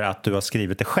avslöjar att du har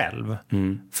skrivit det själv.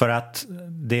 För att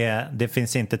det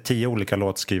finns inte 10 olika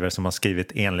låtskrivare som har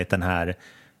skrivit enligt den här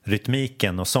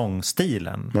rytmiken och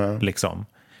sångstilen. Liksom.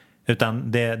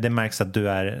 Utan det märks att du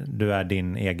är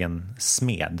din egen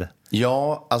smed.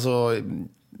 Ja, alltså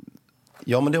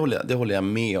men det håller jag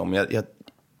med om.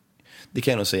 Det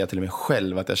kan jag nog säga till mig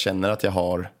själv, att jag känner att jag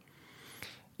har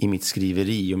i mitt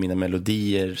skriveri och mina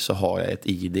melodier, så har jag ett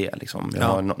ID liksom. Jag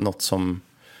har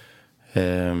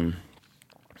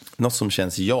något som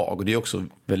känns jag, och det är också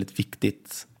väldigt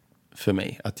viktigt för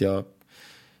mig att jag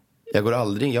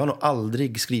har nog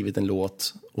aldrig skrivit en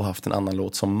låt och haft en annan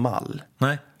låt som mall.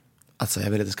 Nej. Alltså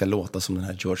jag vill att det ska låta som den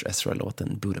här George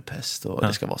Ezra-låten Budapest, och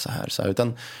det ska vara så här,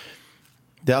 utan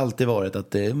det har alltid varit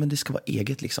att det ska vara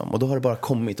eget liksom. Och då har det bara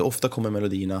kommit, och ofta kommer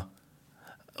melodierna,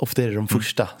 ofta är det de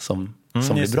första som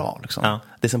blir bra liksom.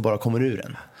 Det som bara kommer ur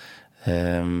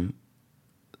en.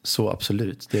 Så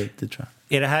absolut, det tror jag.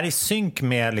 Är det här i synk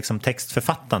med liksom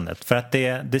textförfattandet? För att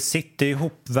det sitter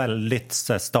ihop väldigt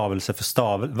stavelse för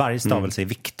stavelse. Varje stavelse är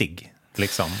viktig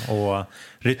liksom. Och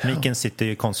rytmiken sitter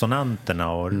ju i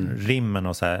konsonanterna och rimmen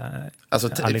och så här, alltså,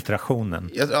 allitterationen.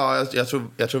 Jag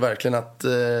tror verkligen att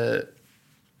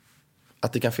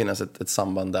det kan finnas ett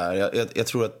samband där. Jag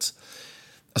tror att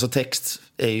alltså text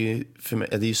är ju för mig,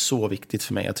 det är ju så viktigt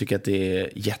för mig. Jag tycker att det är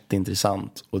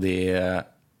jätteintressant, och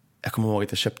jag kommer ihåg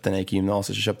att jag köpte när jag gick i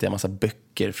gymnasiet, så köpte jag en massa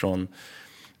böcker från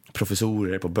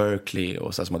professorer på Berkeley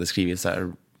och så här, som hade skrivit så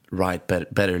här write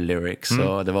better lyrics,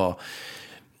 och det var.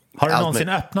 Har du någonsin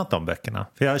öppnat de böckerna?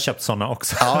 För jag har köpt sådana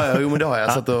också. Ja, men det har jag.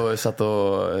 Jag satt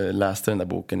och läste den där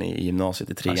boken i gymnasiet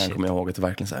i 3:an, kommer jag ihåg, att det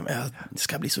verkligen så här, men jag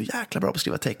ska bli så jäkla bra på att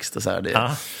skriva text och så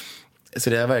här. Så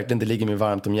det är verkligen, det ligger mig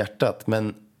varmt om hjärtat.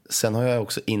 Men sen har jag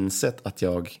också insett att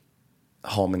jag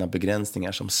har mina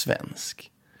begränsningar som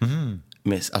svensk.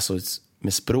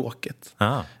 Med språket.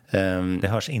 Det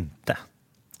hörs inte.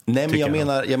 Nej, men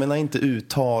jag menar inte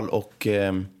uttal och...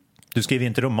 Du skriver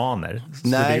inte romaner.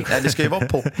 Nej, det ska ju vara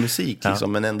popmusik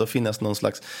liksom, men ändå finnas någon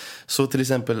slags... Så till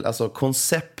exempel alltså,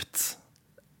 koncept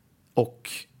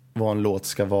och vad en låt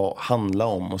ska handla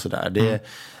om och sådär.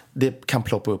 Det kan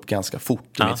ploppa upp ganska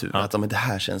fort i mitt huvud. Att men det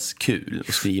här känns kul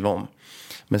att skriva om.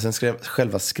 Men sen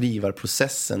själva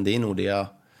skrivarprocessen, det är nog det jag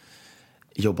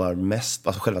jobbar mest,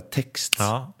 alltså själva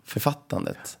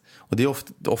textförfattandet. Och det är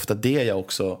ofta det jag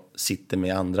också sitter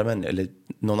med andra människor eller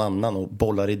någon annan och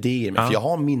bollar idéer med. För jag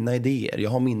har mina idéer,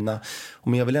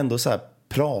 men jag vill ändå så här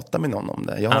prata med någon om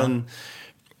det. Jag har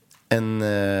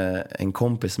en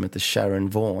kompis som heter Sharon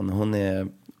Vaughn. Hon är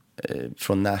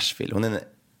från Nashville. Hon är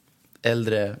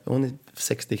äldre, hon är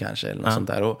 60 kanske eller något sånt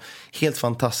där. Och helt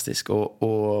fantastisk.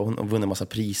 Och hon har vunnit en massa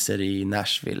priser i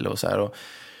Nashville och så här. Och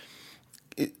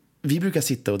vi brukar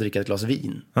sitta och dricka ett glas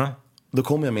vin. Då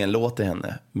kommer jag med en låt till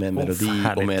henne med melodi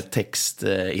och med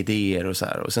textidéer och så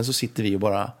här. Och sen så sitter vi och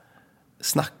bara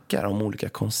snackar om olika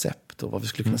koncept och vad vi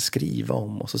skulle kunna skriva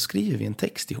om. Och så skriver vi en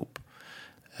text ihop.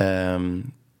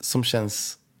 Som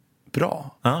känns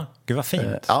bra. Ja, gud vad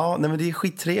fint. Men det är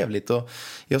skittrevligt. Och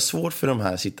jag har svårt för de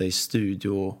här sitta i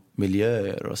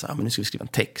studiomiljöer och så här, men nu ska vi skriva en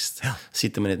text.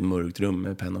 Sitter man i ett mörkt rum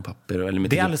med penna och papper. Eller med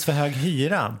det är alldeles för hög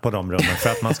hyra på de rummen för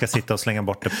att man ska sitta och slänga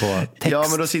bort det på text. Ja,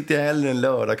 men då sitter jag hellre en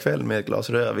lördagkväll med ett glas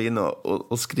rödvin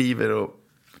och skriver och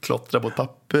klottrar på ett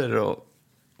papper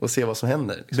och se vad som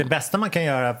händer. Liksom. Det bästa man kan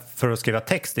göra för att skriva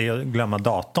text är att glömma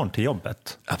datorn till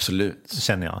jobbet. Absolut.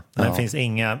 Känner jag. Det finns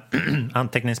inga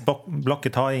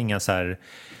anteckningsblocket har inga så här,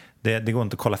 det går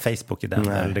inte att kolla Facebook i den.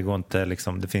 Eller det går inte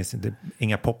liksom, det finns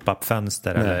inga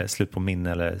pop-up-fönster eller slut på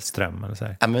minne eller ström eller så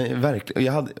här. Ja, men verkligen.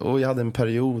 Jag hade en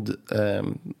period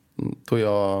då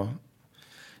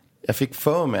jag fick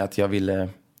för mig att jag ville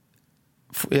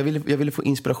få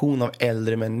inspiration av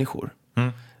äldre människor.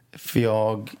 För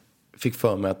jag fick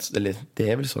för mig att, eller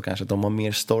det är väl så kanske, att de har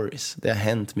mer stories. Det har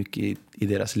hänt mycket i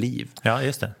deras liv. Ja,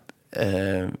 just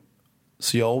det.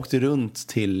 Så jag åkte runt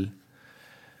till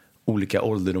olika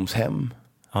ålderdomshem.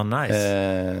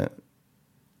 Nice.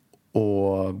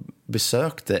 Och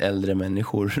besökte äldre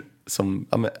människor som,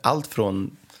 allt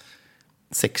från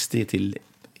 60 till,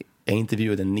 jag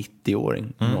intervjuade en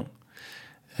 90-åring.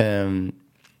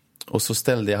 Och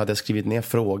så hade jag skrivit ner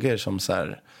frågor som så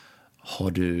här: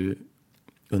 har du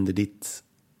under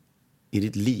i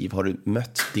ditt liv, har du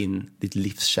mött ditt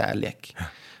livs kärlek?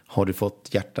 Har du fått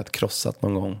hjärtat krossat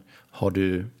någon gång?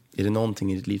 Är det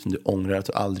någonting i ditt liv som du ångrar att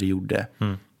du aldrig gjorde?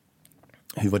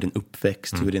 Hur var din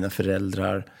uppväxt? Hur var dina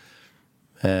föräldrar?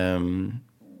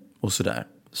 Och sådär.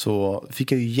 Så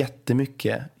fick jag ju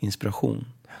jättemycket inspiration.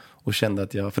 Och kände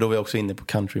att för då var jag också inne på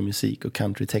countrymusik och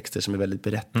countrytexter som är väldigt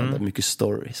berättande. Mycket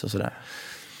stories och sådär.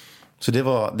 Så det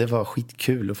var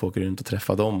skitkul att få åka runt och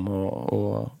träffa dem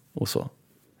och så.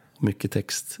 Mycket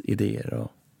textidéer.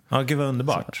 Ja, gud vad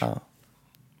underbart. Så, ja.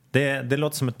 Det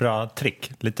låter som ett bra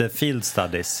trick. Lite field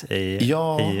studies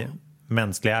i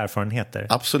mänskliga erfarenheter.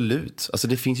 Absolut. Alltså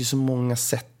det finns ju så många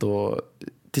sätt. Och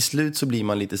till slut så blir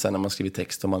man lite så här när man skriver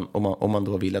text. Om man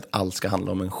då vill att allt ska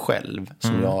handla om en själv.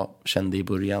 Som jag kände i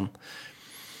början.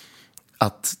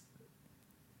 Att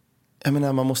jag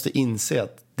menar, man måste inse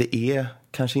att det är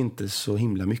kanske inte så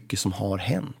himla mycket som har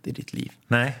hänt i ditt liv.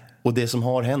 Nej. Och det som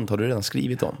har hänt har du redan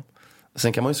skrivit om.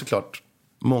 Sen kan man ju såklart,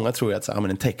 många tror ju att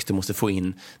en text du måste få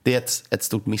in, det är ett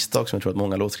stort misstag som jag tror att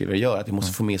många låtskrivare gör, att vi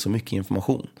måste få med så mycket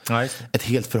information. Ett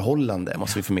helt förhållande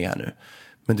måste vi få med här nu.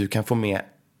 Men du kan få med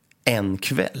en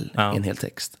kväll i en hel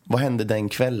text. Vad hände den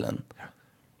kvällen?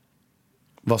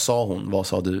 Vad sa hon? Vad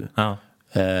sa du?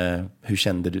 Hur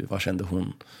kände du? Vad kände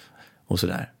hon? Och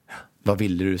sådär. Vad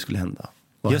ville du skulle hända?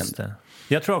 Vad Just hände?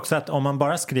 Det. Jag tror också att om man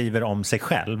bara skriver om sig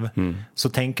själv så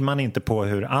tänker man inte på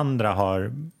hur andra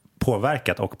har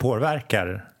påverkat och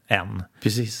påverkar en.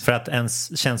 Precis. För att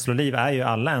ens känsloliv är ju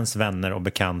alla ens vänner och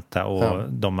bekanta och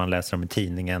de man läser om i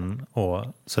tidningen och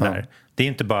sådär. Det är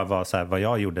inte bara vad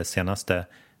jag gjorde senaste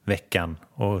veckan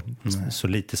och så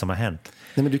lite som har hänt.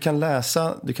 Nej, men du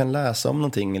kan läsa om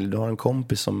någonting, eller du har en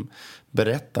kompis som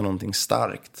berättar någonting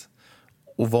starkt.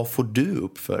 Och vad får du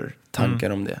upp för tankar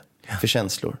om det? För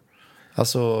känslor?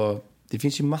 Alltså, det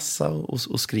finns ju massa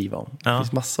att skriva om. Det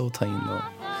finns massa att ta in och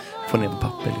få ner på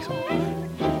papper liksom.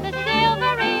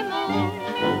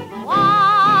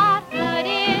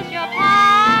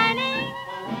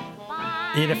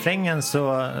 I refrängen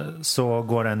så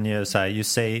går den ju så här: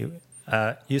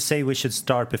 you say we should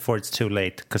start before it's too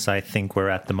late because I think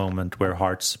we're at the moment where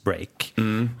hearts break.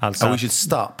 Alltså, we should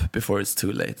stop before it's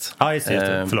too late. Ja, just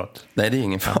det. Förlåt. Nej, det är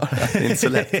ingen fara. Det är inte så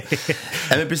lätt.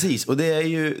 Nej, men precis. Och det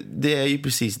är ju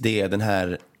precis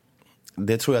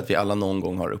det tror jag att vi alla någon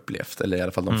gång har upplevt. Eller i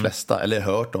alla fall de flesta. Eller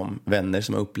hört om vänner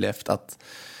som har upplevt att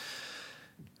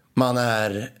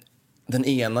den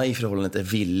ena i förhållandet är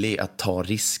villig att ta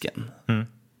risken.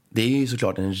 Det är ju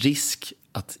såklart en risk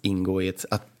att ingå i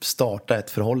att starta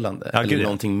ett förhållande eller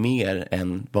någonting mer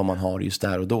än vad man har just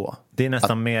där och då. Det är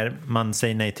nästan mer, man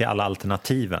säger nej till alla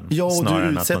alternativen. Ja, och snarare du än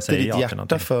att man utsätter säger ditt ja till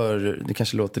hjärta för, det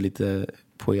kanske låter lite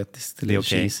poetiskt eller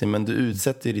cheesy, men du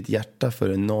utsätter ditt hjärta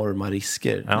för enorma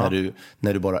risker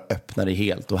när du bara öppnar det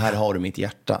helt. Och här har du mitt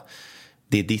hjärta.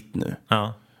 Det är ditt nu.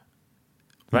 Ja.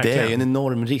 Det är ju en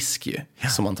enorm risk ju,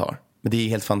 som man tar. Men det är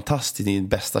helt fantastiskt, det är den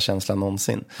bästa känslan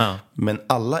någonsin. Ja. Men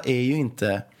alla är ju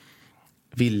inte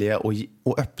villiga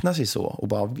att öppna sig så och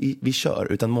bara vi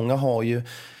kör. Utan många har ju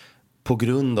på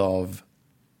grund av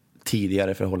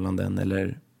tidigare förhållanden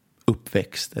eller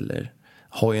uppväxt eller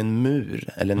har ju en mur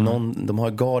eller de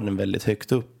har garden väldigt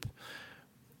högt upp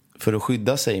för att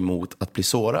skydda sig mot att bli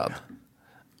sårad.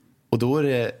 Och då är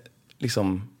det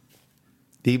liksom,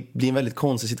 det blir en väldigt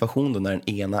konstig situation då när den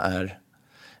ena är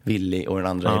villig och den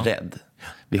andra är rädd.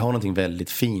 Vi har någonting väldigt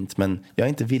fint, men jag är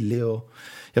inte villig och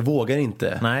jag vågar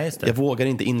inte. Nej, just det. Jag vågar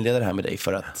inte inleda det här med dig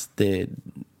för att det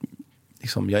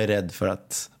liksom, jag är rädd för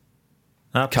att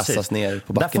kastas ner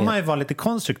på backen. Där får man ju vara lite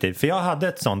konstruktiv. För jag hade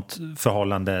ett sånt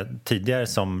förhållande tidigare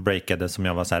som breakade som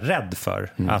jag var så här rädd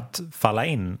för att falla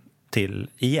in till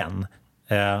igen.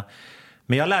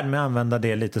 Men jag lärde mig använda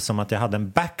det lite som att jag hade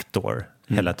en backdoor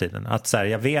hela tiden. Att så här,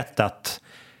 jag vet att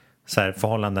så här,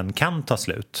 förhållanden kan ta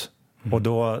slut. Och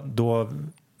då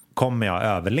kommer jag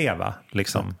överleva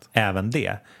liksom, även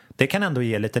det. Det kan ändå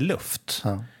ge lite luft.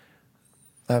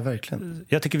 Ja, verkligen.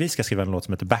 Jag tycker vi ska skriva en låt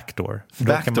som heter Backdoor.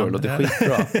 Backdoor låter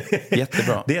skitbra.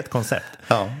 Jättebra. Det är ett koncept.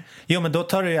 Ja. Jo, men då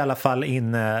tar du i alla fall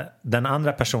in den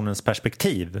andra personens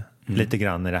perspektiv lite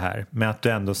grann i det här. Med att du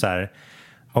ändå så här,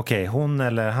 okej, hon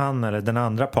eller han eller den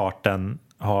andra parten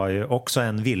har ju också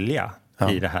en vilja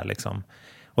i det här liksom.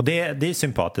 Och det är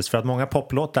sympatiskt för att många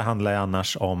poplåtar handlar ju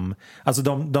annars om, alltså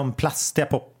de plastiga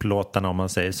poplåtarna om man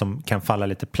säger, som kan falla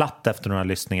lite platt efter några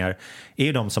lyssningar, är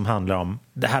ju de som handlar om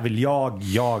det här vill jag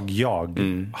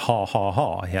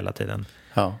ha hela tiden.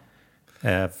 Ja.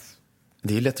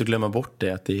 Det är lätt att glömma bort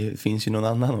det, att det finns ju någon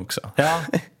annan också.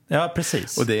 Ja,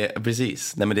 precis. Och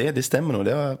precis. Nej, men det stämmer nog.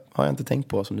 Det har jag inte tänkt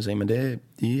på som du säger, men det är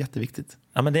ju jätteviktigt.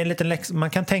 Ja, men det är en liten man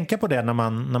kan tänka på det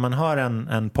när man hör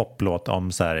en poplåt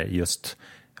om så här just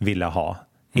vilja ha.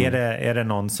 Är det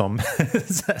någon som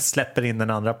släpper in den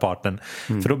andra parten?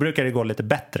 För då brukar det gå lite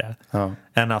bättre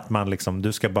än att man liksom,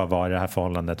 du ska bara vara i det här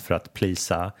förhållandet för att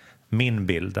plisa min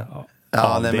bild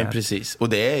av det. Men precis. Och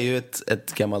det är ju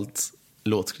ett gammalt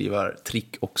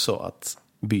låtskrivartrick också, att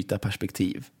byta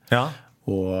perspektiv. Ja.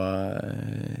 Och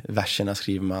verserna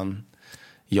skriver man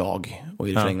jag och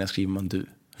i refrängerna skriver man du.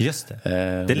 Just det.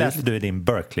 Det läste du i din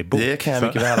Berkeley-bok. Det kan jag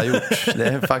mycket väl ha gjort. Det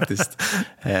är faktiskt.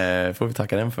 Får vi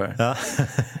tacka den för. Ja.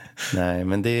 Nej,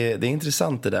 men det är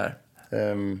intressant det där.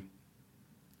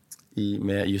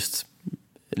 Med just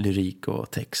lyrik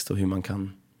och text och hur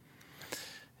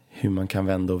man kan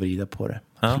vända och vrida på det.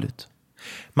 Absolut. Ja.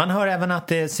 Man hör även att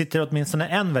det sitter åtminstone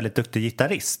en väldigt duktig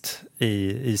gitarrist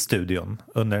i studion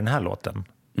under den här låten.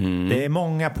 Det är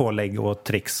många pålägg och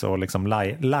tricks och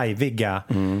liksom liviga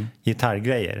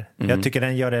gitarrgrejer. Jag tycker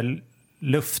den gör det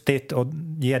luftigt och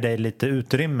ger dig lite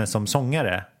utrymme som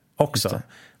sångare också.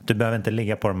 Du behöver inte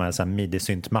ligga på de här, så här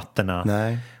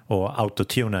midi-syntmattorna och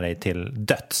autotuna dig till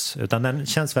döds. Utan den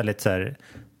känns väldigt så här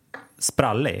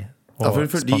sprallig. Det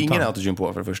är ingen autotune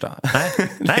på för det första.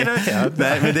 Nej,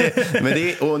 men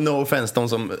det och no offense, de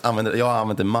som använder, jag har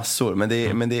använt det massor,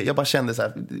 men det jag bara kände så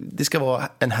här, det ska vara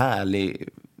en härlig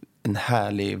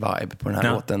vibe på den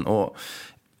här låten. Och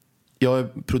jag är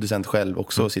producent själv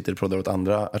också och sitter och proddar åt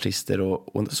andra artister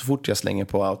och så fort jag slänger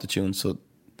på autotune så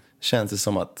känns det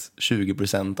som att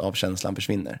 20% av känslan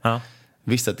försvinner.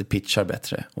 Visst att det pitchar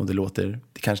bättre och det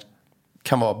kanske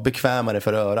kan vara bekvämare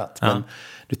för örat, men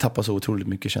du tappar så otroligt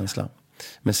mycket känsla.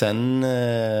 Men sen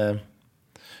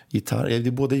gitarr, det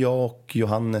är både jag och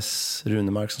Johannes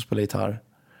Runemark som spelar gitarr.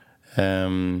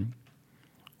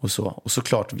 Och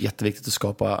såklart jätteviktigt att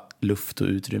skapa luft och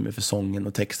utrymme för sången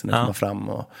och texten att komma fram.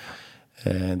 Och,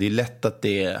 det är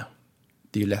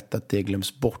lätt att det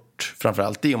glöms bort.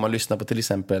 Framförallt det om man lyssnar på till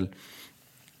exempel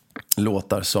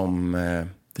låtar som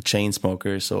The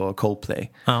Chainsmokers och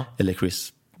Coldplay. Eller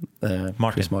Chris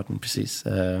Martin, precis.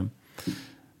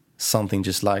 Something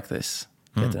Just Like This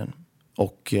heter den.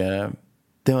 Och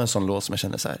det var en sån låt som jag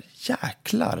kände så här,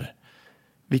 jäklar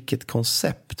vilket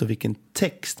koncept och vilken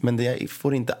text, men det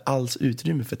får inte alls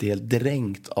utrymme för att det är helt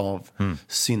dränkt av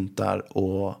syntar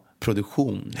och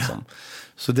produktion liksom.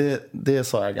 Så det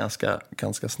sa jag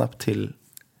ganska snabbt till,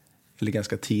 eller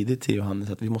ganska tidigt till Johannes,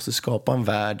 att vi måste skapa en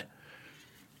värld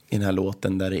i den här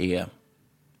låten där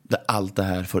allt det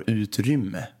här får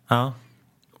utrymme.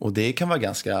 Och det kan vara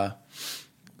ganska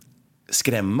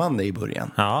skrämmande i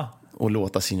början. och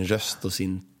låta sin röst och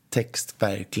sin text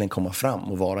verkligen komma fram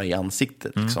och vara i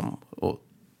ansiktet liksom,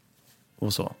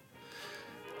 och så.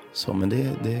 Så men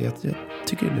jag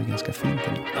tycker det blir ganska fint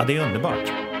ändå. Ja, det är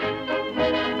underbart.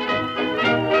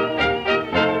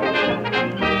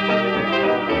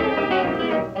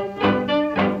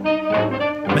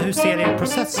 Men hur ser er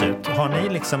process ut? Har ni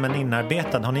liksom en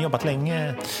inarbetad, har ni jobbat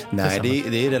länge? Nej,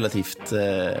 det är relativt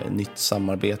nytt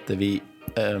samarbete. Vi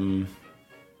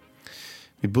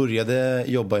började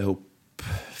jobba ihop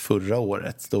förra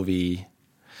året då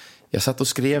jag satt och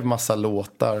skrev massa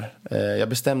låtar. Jag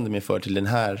bestämde mig för till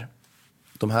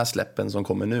de här släppen som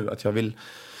kommer nu att jag vill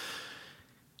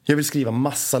skriva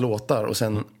massa låtar och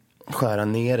sen skära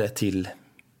ner det till,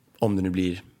 om det nu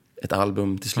blir ett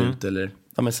album till slut eller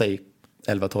säg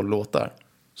 11-12 låtar.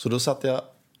 Så då satt jag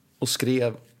och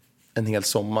skrev en hel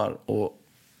sommar och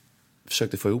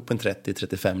försökte få ihop en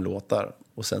 30-35 låtar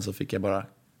och sen så fick jag bara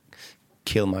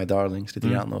kill my darlings lite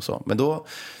grann och så. Men då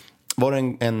var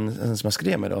det en som jag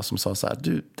skrev med då som sa så här: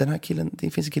 du, den här killen, det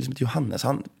finns en kille som heter Johannes,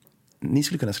 ni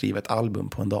skulle kunna skriva ett album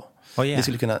på en dag. Oh, yeah.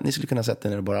 Ni skulle kunna sätta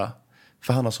ner och bara,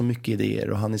 för han har så mycket idéer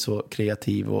och han är så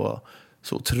kreativ och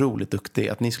så otroligt duktig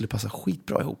att ni skulle passa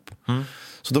skitbra ihop.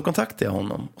 Så då kontaktade jag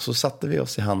honom och så satte vi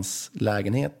oss i hans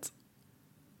lägenhet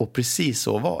och precis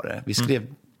så var det. Vi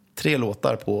skrev 3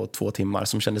 låtar på 2 timmar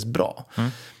som kändes bra.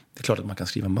 Det är klart att man kan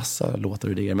skriva massa låtar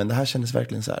och idéer, men det här kändes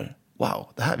verkligen så här: wow,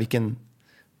 det här, vilken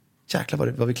jäkla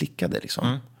vad vi klickade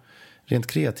liksom. Rent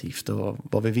kreativt och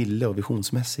vad vi ville och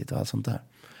visionsmässigt och allt sånt där.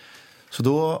 Så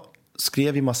då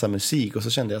skrev vi massa musik och så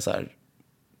kände jag så här: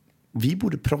 vi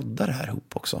borde prodda det här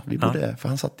ihop också. För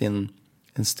han satt i en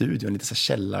studio, en liten så här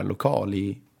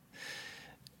källarlokal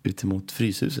ute mot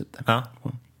Fryshuset.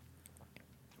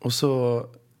 Och så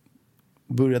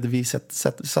började vi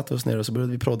satte oss ner och så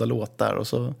började vi prodda låtar och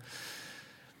så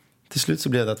till slut så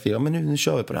blev det att men nu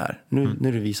kör vi på det här. Nu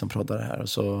är det vi som proddar det här och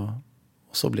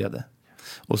så blev det.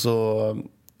 Och så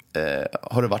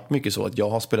har det varit mycket så att jag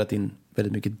har spelat in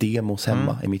väldigt mycket demos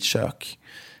hemma i mitt kök.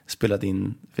 Spelat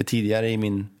in för tidigare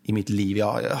i mitt liv.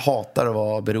 Jag hatar att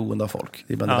vara beroende av folk.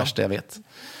 Det är bland det värsta jag vet.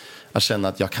 Att känna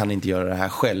att jag kan inte göra det här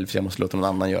själv, för jag måste låta någon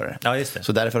annan göra det. Ja, just det.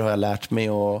 Så därför har jag lärt mig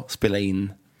att spela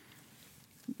in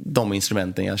de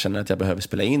instrumenten jag känner att jag behöver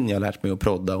spela in. Jag har lärt mig att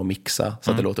prodda och mixa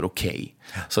så att det låter okej.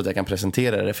 Så att jag kan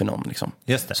presentera det för någon liksom.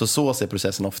 Just det. Så ser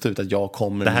processen ofta ut, att jag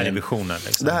kommer det här är visionen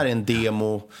liksom. Det här är en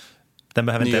demo. Den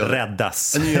behöver inte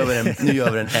räddas. Nu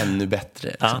gör vi den ännu bättre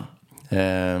liksom.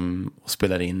 Och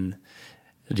spelar in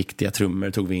riktiga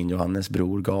trummor. Tog vi in Johannes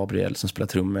bror Gabriel som spelar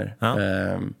trummor.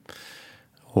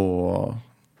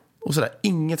 Och sådär,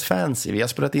 inget fancy. Vi har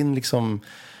spelat in liksom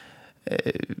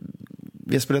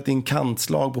vi har spelat in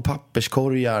kantslag på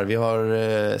papperskorgar. Vi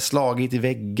har slagit i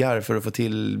väggar för att få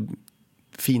till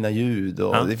fina ljud.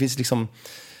 Och det finns liksom,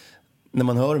 när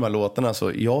man hör de här låtarna,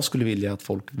 så jag skulle vilja att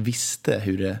folk visste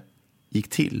hur det gick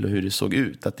till och hur det såg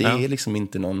ut. Att det är liksom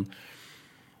inte någon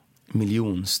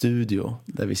miljonstudio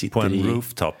där vi sitter på en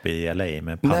rooftop i LA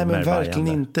med palmer. Nej, men verkligen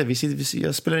inte.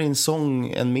 Jag spelar in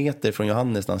sång 1 meter från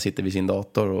Johannes när han sitter vid sin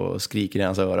dator och skriker i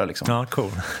hans öra liksom. Ja,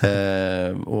 cool.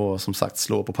 Och som sagt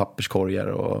slå på papperskorgar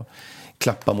och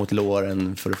klappa mot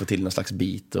låren för att få till någon slags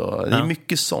beat. Och det är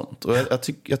mycket sånt. Och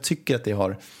jag tycker att det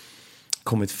har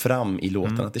kommit fram i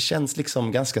låtarna. Att det känns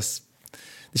liksom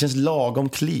det känns lagom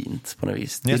cleant på något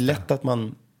vis. Det är lätt att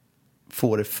man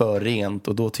får det för rent,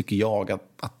 och då tycker jag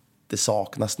att det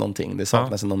saknas någonting. Det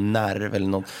saknas någon nerv eller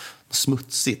något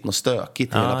smutsigt, något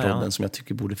stökigt i hela podden som jag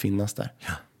tycker borde finnas där.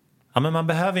 Ja, men man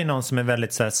behöver ju någon som är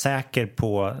väldigt så här, säker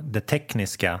på det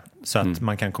tekniska, så att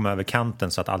man kan komma över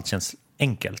kanten så att allt känns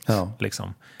enkelt.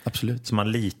 Liksom. Absolut. Så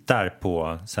man litar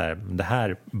på så här, det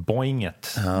här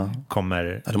boinget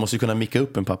kommer... Ja, du måste ju kunna micka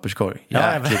upp en papperskorg.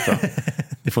 Jäkligt bra.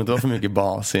 Det får inte vara för mycket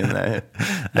bas in.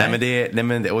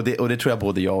 Och det tror jag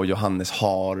både jag och Johannes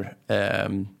har.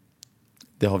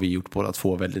 Det har vi gjort båda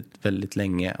två väldigt, väldigt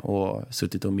länge. Och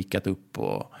suttit och mickat upp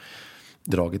och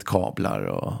dragit kablar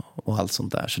och allt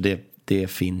sånt där. Så det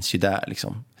finns ju där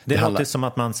liksom. Det låter som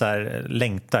att man så här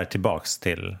längtar tillbaks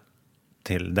till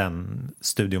den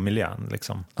studiomiljön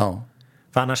liksom. Ja.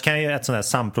 För annars kan ju ett sånt här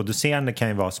samproducerande kan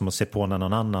ju vara som att se på när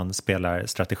någon annan spelar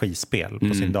strategispel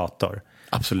på sin dator.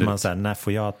 Absolut. Man säger, när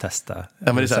får jag testa? Ja,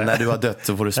 men det är så här, när du har dött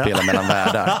så får du spela mellan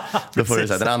världar. Då får du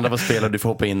så här, den andra får spela och du får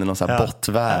hoppa in i någon så här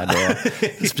bottvärld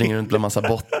och springa runt bland massa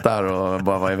bottar och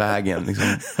bara vara i vägen liksom.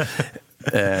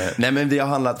 Nej, men det har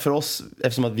handlat för oss,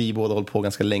 eftersom att vi båda hållit på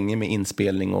ganska länge med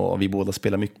inspelning och vi båda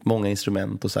spelar många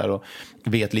instrument och så här, och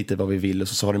vet lite vad vi vill, och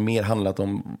så har det mer handlat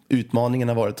om, utmaningen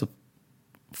har varit att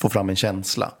få fram en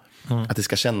känsla. Att det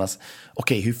ska kännas,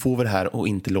 okej, hur får vi det här och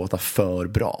inte låta för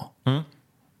bra?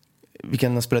 vi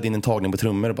kan ha spelat in en tagning på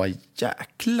trummor och bara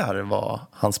jäklar vad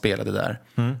han spelade där.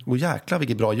 Och jäklar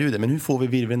vilket bra ljud. Men hur får vi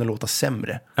virveln att låta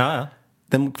sämre? Ja.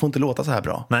 Den får inte låta så här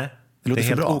bra. Nej, det är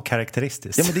helt bra.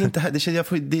 Okaraktäristiskt. Ja, men det är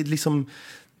inte det är liksom,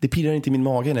 det pirrar inte i min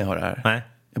mage när jag hör det här. Nej.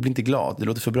 Jag blir inte glad, det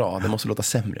låter för bra, det måste låta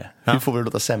sämre. Hur får vi det att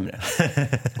låta sämre?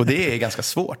 Och det är ganska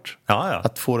svårt.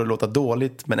 Att få det att låta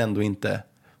dåligt men ändå inte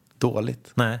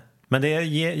dåligt. Nej. Men det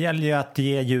gäller ju att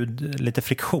ge ljud lite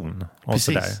friktion och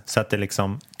sådär, så att det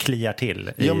liksom kliar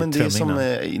till i men det är som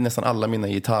trummorna. nästan alla mina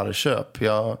gitarrköp.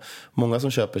 Många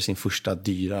som köper sin första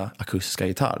dyra akustiska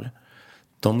gitarr,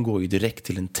 de går ju direkt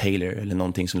till en Taylor eller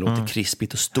någonting som låter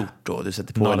krispigt och stort, och du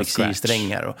sätter på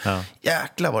elixirsträngar och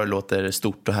jäklar vad det låter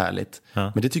stort och härligt.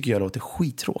 Men det tycker jag låter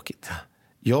skittråkigt.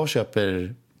 Jag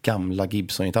köper gamla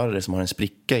Gibson-gitarrer som har en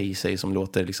spricka i sig som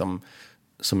låter liksom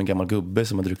som en gammal gubbe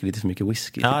som har druckit lite för mycket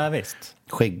whisky. Ja, visst.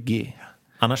 Skäggig.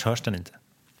 Annars hörs den inte.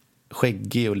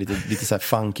 Skäggig och lite så här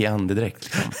funky andedräkt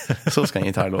liksom. Så ska en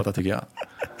gitarr låta, tycker jag.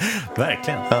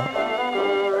 Verkligen. Ja.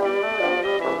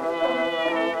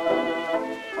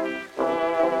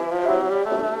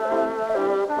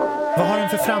 Vad har den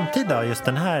för framtid då, just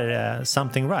den här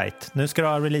Something Right? Nu ska du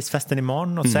ha releasefesten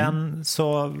imorgon och sen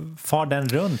så far den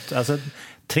runt. Alltså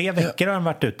 3 veckor har den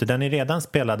varit ute. Den är redan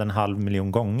spelad 500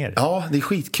 000 gånger. Ja, det är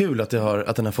skitkul att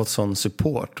den har fått sån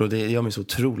support. Och det gör mig så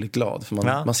otroligt glad. För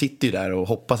man sitter ju där och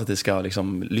hoppas att det ska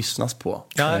liksom lyssnas på.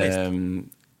 Ja,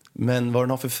 men vad den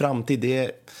har för framtid,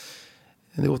 det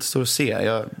återstår att se.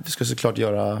 Jag ska såklart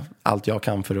göra allt jag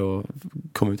kan för att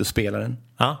komma ut och spela den.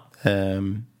 Ja.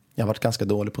 Jag har varit ganska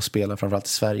dålig på att spela, framförallt i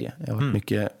Sverige. Jag har varit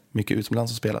mycket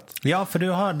utomlands och spelat. Ja,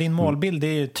 för din målbild är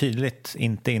ju tydligt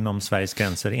inte inom Sveriges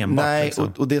gränser enbart. Nej,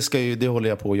 liksom. och det håller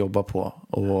jag på att jobba på.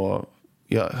 Och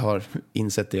jag har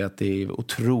insett det att det är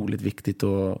otroligt viktigt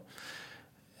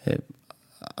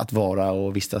att vara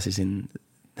och vistas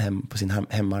på sin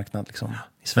hemmarknad liksom,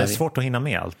 i Sverige. Det är svårt att hinna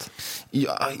med allt.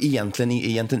 Ja,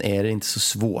 egentligen är det inte så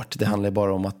svårt. Det handlar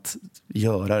bara om att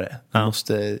göra det.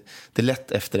 Det är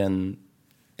lätt efter en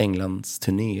Englands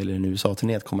turné eller en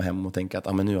USA-turné att komma hem och tänka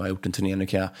att men nu har jag gjort en turné, nu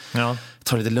kan jag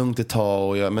ta det lite lugnt ett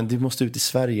tag. Men du måste ut i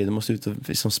Sverige, du måste ut och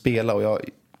liksom spela. Och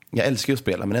jag älskar ju att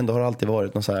spela, men ändå har det alltid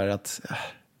varit något så här att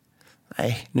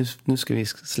nej, nu ska vi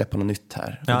släppa något nytt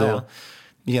här. Och då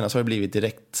genast har det blivit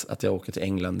direkt att jag åker till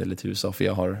England eller till USA, för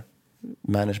jag har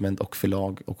management och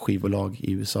förlag och skivbolag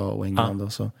i USA och England.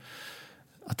 Och så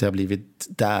att det har blivit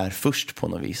där först på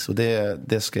något vis. Och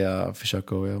det ska jag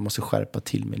försöka, och jag måste skärpa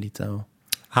till mig lite. Och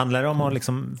handlar det om att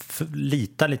liksom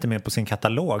lita lite mer på sin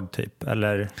katalog typ?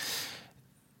 Eller?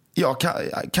 Ja,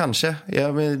 kanske.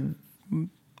 Jag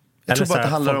tror bara att det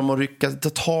handlar om att ta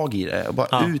tag i det och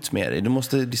bara ut med det. Du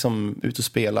måste liksom ut och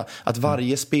spela. Att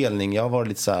varje spelning, jag har varit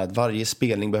lite så här, att varje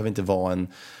spelning behöver inte vara en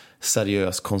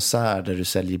seriös konsert där du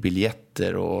säljer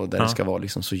biljetter och där det ska vara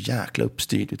liksom så jäkla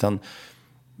uppstyrt, utan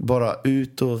bara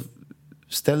ut och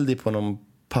ställ dig på någon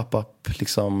pop-up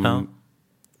liksom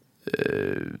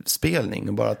spelning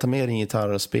och bara ta med din gitarr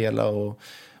och spela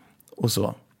och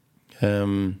så.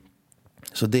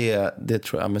 Så det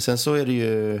tror jag. Men sen så är det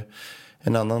ju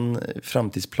en annan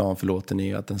framtidsplan för låten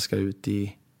är att den ska ut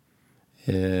i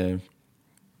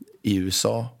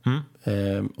USA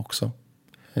också.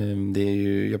 Det är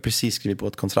ju, jag har precis skrivit på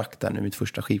ett kontrakt där nu, mitt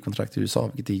första skivkontrakt i USA,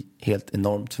 vilket är helt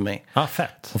enormt för mig.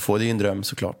 Fett. Och få det är ju en dröm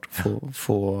såklart,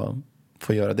 få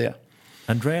göra det.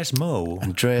 Andreas Moe.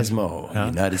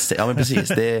 United States. Ja, men precis.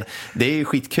 Det är ju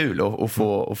skitkul att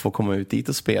få komma ut dit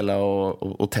och spela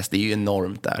och testa. Det är ju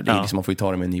enormt där. Det är liksom, man får ju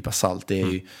ta det med en nypa salt. Det är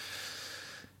ju,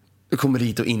 du kommer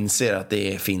dit och inser att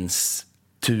det finns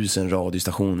 1000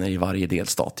 radiostationer i varje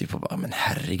delstat. Typ, och bara, men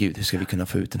herregud, hur ska vi kunna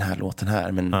få ut den här låten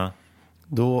här? Men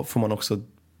då får man också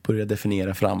börja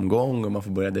definiera framgång, och man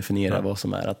får börja definiera vad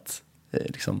som är att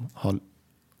liksom ha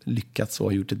lyckats och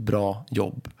ha gjort ett bra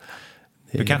jobb.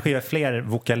 Du kanske gör fler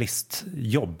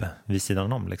vokalistjobb vid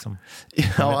sidan om liksom.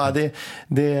 Ja,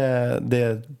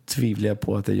 det tvivlar jag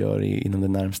på att jag gör inom det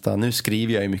närmsta. Nu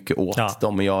skriver jag ju mycket åt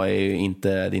dem, och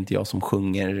det är inte jag som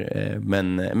sjunger,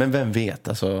 men vem vet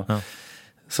alltså.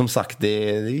 Som sagt, det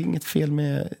är inget fel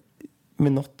med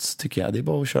något, tycker jag. Det är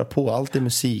bara att köra på. Allt är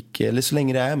musik, eller så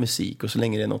länge det är musik, och så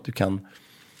länge det är något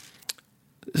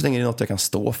så länge det är något jag kan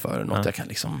stå för, något jag kan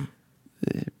liksom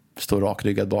stå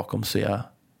rakryggad bakom, så är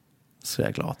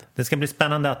jag glad. Det ska bli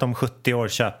spännande att om 70 år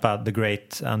köpa The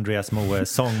Great Andreas Moe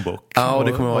Songbook. Ja, och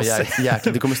det kommer vara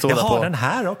jäkligt. Det kommer stå jag där har på den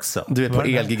här också. Du vet, på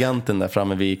Elgiganten där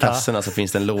framme vid kassorna så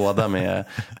finns det en låda med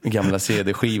gamla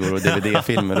CD-skivor och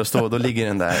DVD-filmer. Då ligger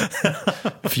den där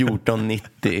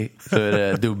 1490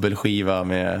 för dubbelskiva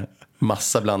med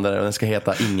massa blandare, och den ska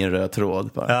heta Ingen röd tråd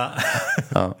bara.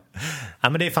 Ja,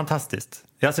 men det är fantastiskt.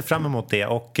 Jag ser fram emot det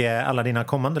och alla dina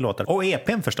kommande låtar. Och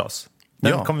EPn förstås.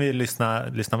 Den kommer vi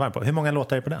lyssna varv på. Hur många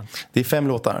låtar är på den? Det är 5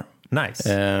 låtar.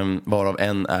 Nice. Varav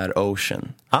en är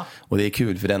Ocean. Och det är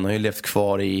kul för den har ju levt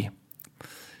kvar i...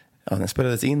 Ja, den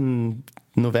spelades in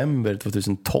november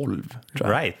 2012, tror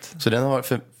jag. Right. Så den har...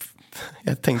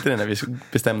 Jag tänkte det när vi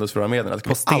bestämde oss för att vara med den.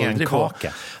 På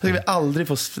stenkaka.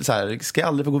 Ska jag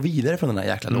aldrig få gå vidare från den här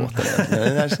jäkla låten. Det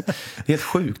är helt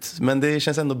sjukt. Men det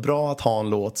känns ändå bra att ha en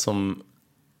låt som...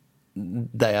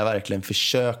 Där jag verkligen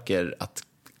försöker att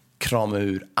krama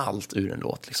ur allt ur en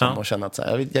låt. Liksom, och känna att så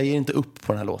här, jag ger inte upp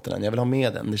på den här låten än. Jag vill ha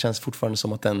med den. Det känns fortfarande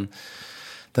som att den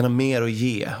har mer att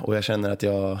ge. Och jag känner att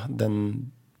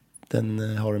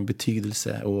den har en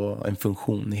betydelse och en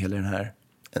funktion i hela den här.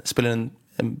 Spelar en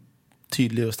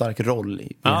tydlig och stark roll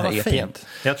i den här EP:n. Fint.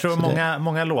 Jag tror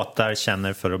många låtar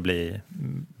känner för att bli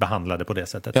behandlade på det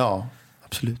sättet. Ja,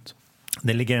 absolut.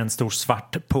 Det ligger en stor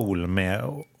svart pool med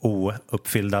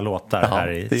ouppfyllda låtar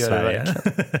här i Sverige.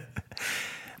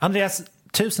 Andreas,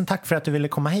 tusen tack för att du ville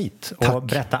komma hit och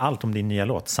berätta allt om din nya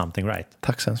låt Something Right.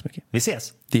 Tack så hemskt mycket. Vi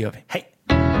ses. Det gör vi. Hej.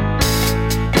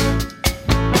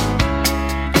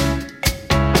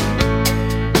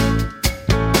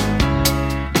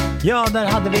 Ja, där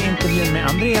hade vi intervjun med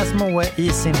Andreas Moe i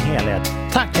sin helhet.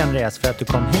 Tack Andreas för att du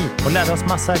kom hit och lärde oss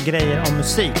massa grejer om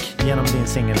musik genom din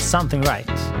singel Something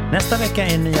Right. Nästa vecka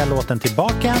är nya låten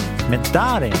tillbaka med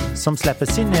Darin som släpper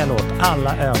sin nya låt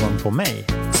Alla ögon på mig.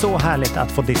 Så härligt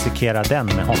att få dissekera den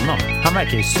med honom. Han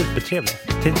verkar ju supertrevlig.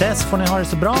 Till dess får ni ha det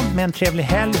så bra med en trevlig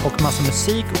helg och massa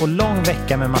musik och lång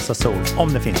vecka med massa sol,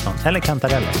 om det finns någon, eller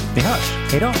kantareller. Vi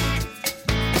hörs, hej då!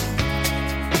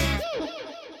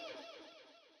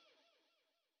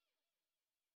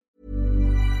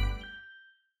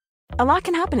 A lot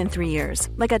can happen in 3 years,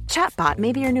 like a chatbot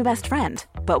may be your new best friend.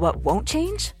 But what won't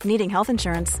change? Needing health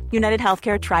insurance. United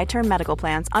Healthcare Tri-Term Medical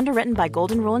Plans, underwritten by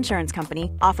Golden Rule Insurance Company,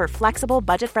 offer flexible,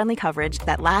 budget-friendly coverage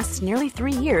that lasts nearly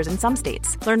 3 years in some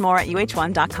states. Learn more at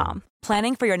uh1.com.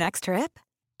 Planning for your next trip?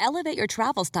 Elevate your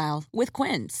travel style with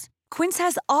Quince. Quince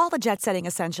has all the jet-setting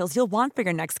essentials you'll want for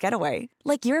your next getaway,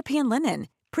 like European linen,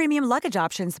 premium luggage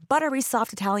options, buttery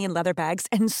soft Italian leather bags,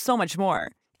 and so much more.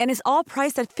 And is all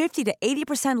priced at 50 to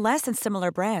 80% less than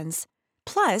similar brands.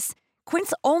 Plus,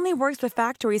 Quince only works with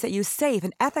factories that use safe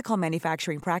and ethical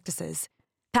manufacturing practices.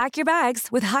 Pack your bags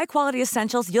with high-quality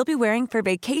essentials you'll be wearing for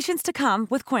vacations to come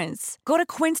with Quince. Go to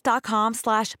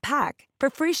quince.com/pack for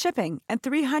free shipping and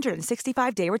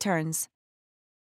 365-day returns.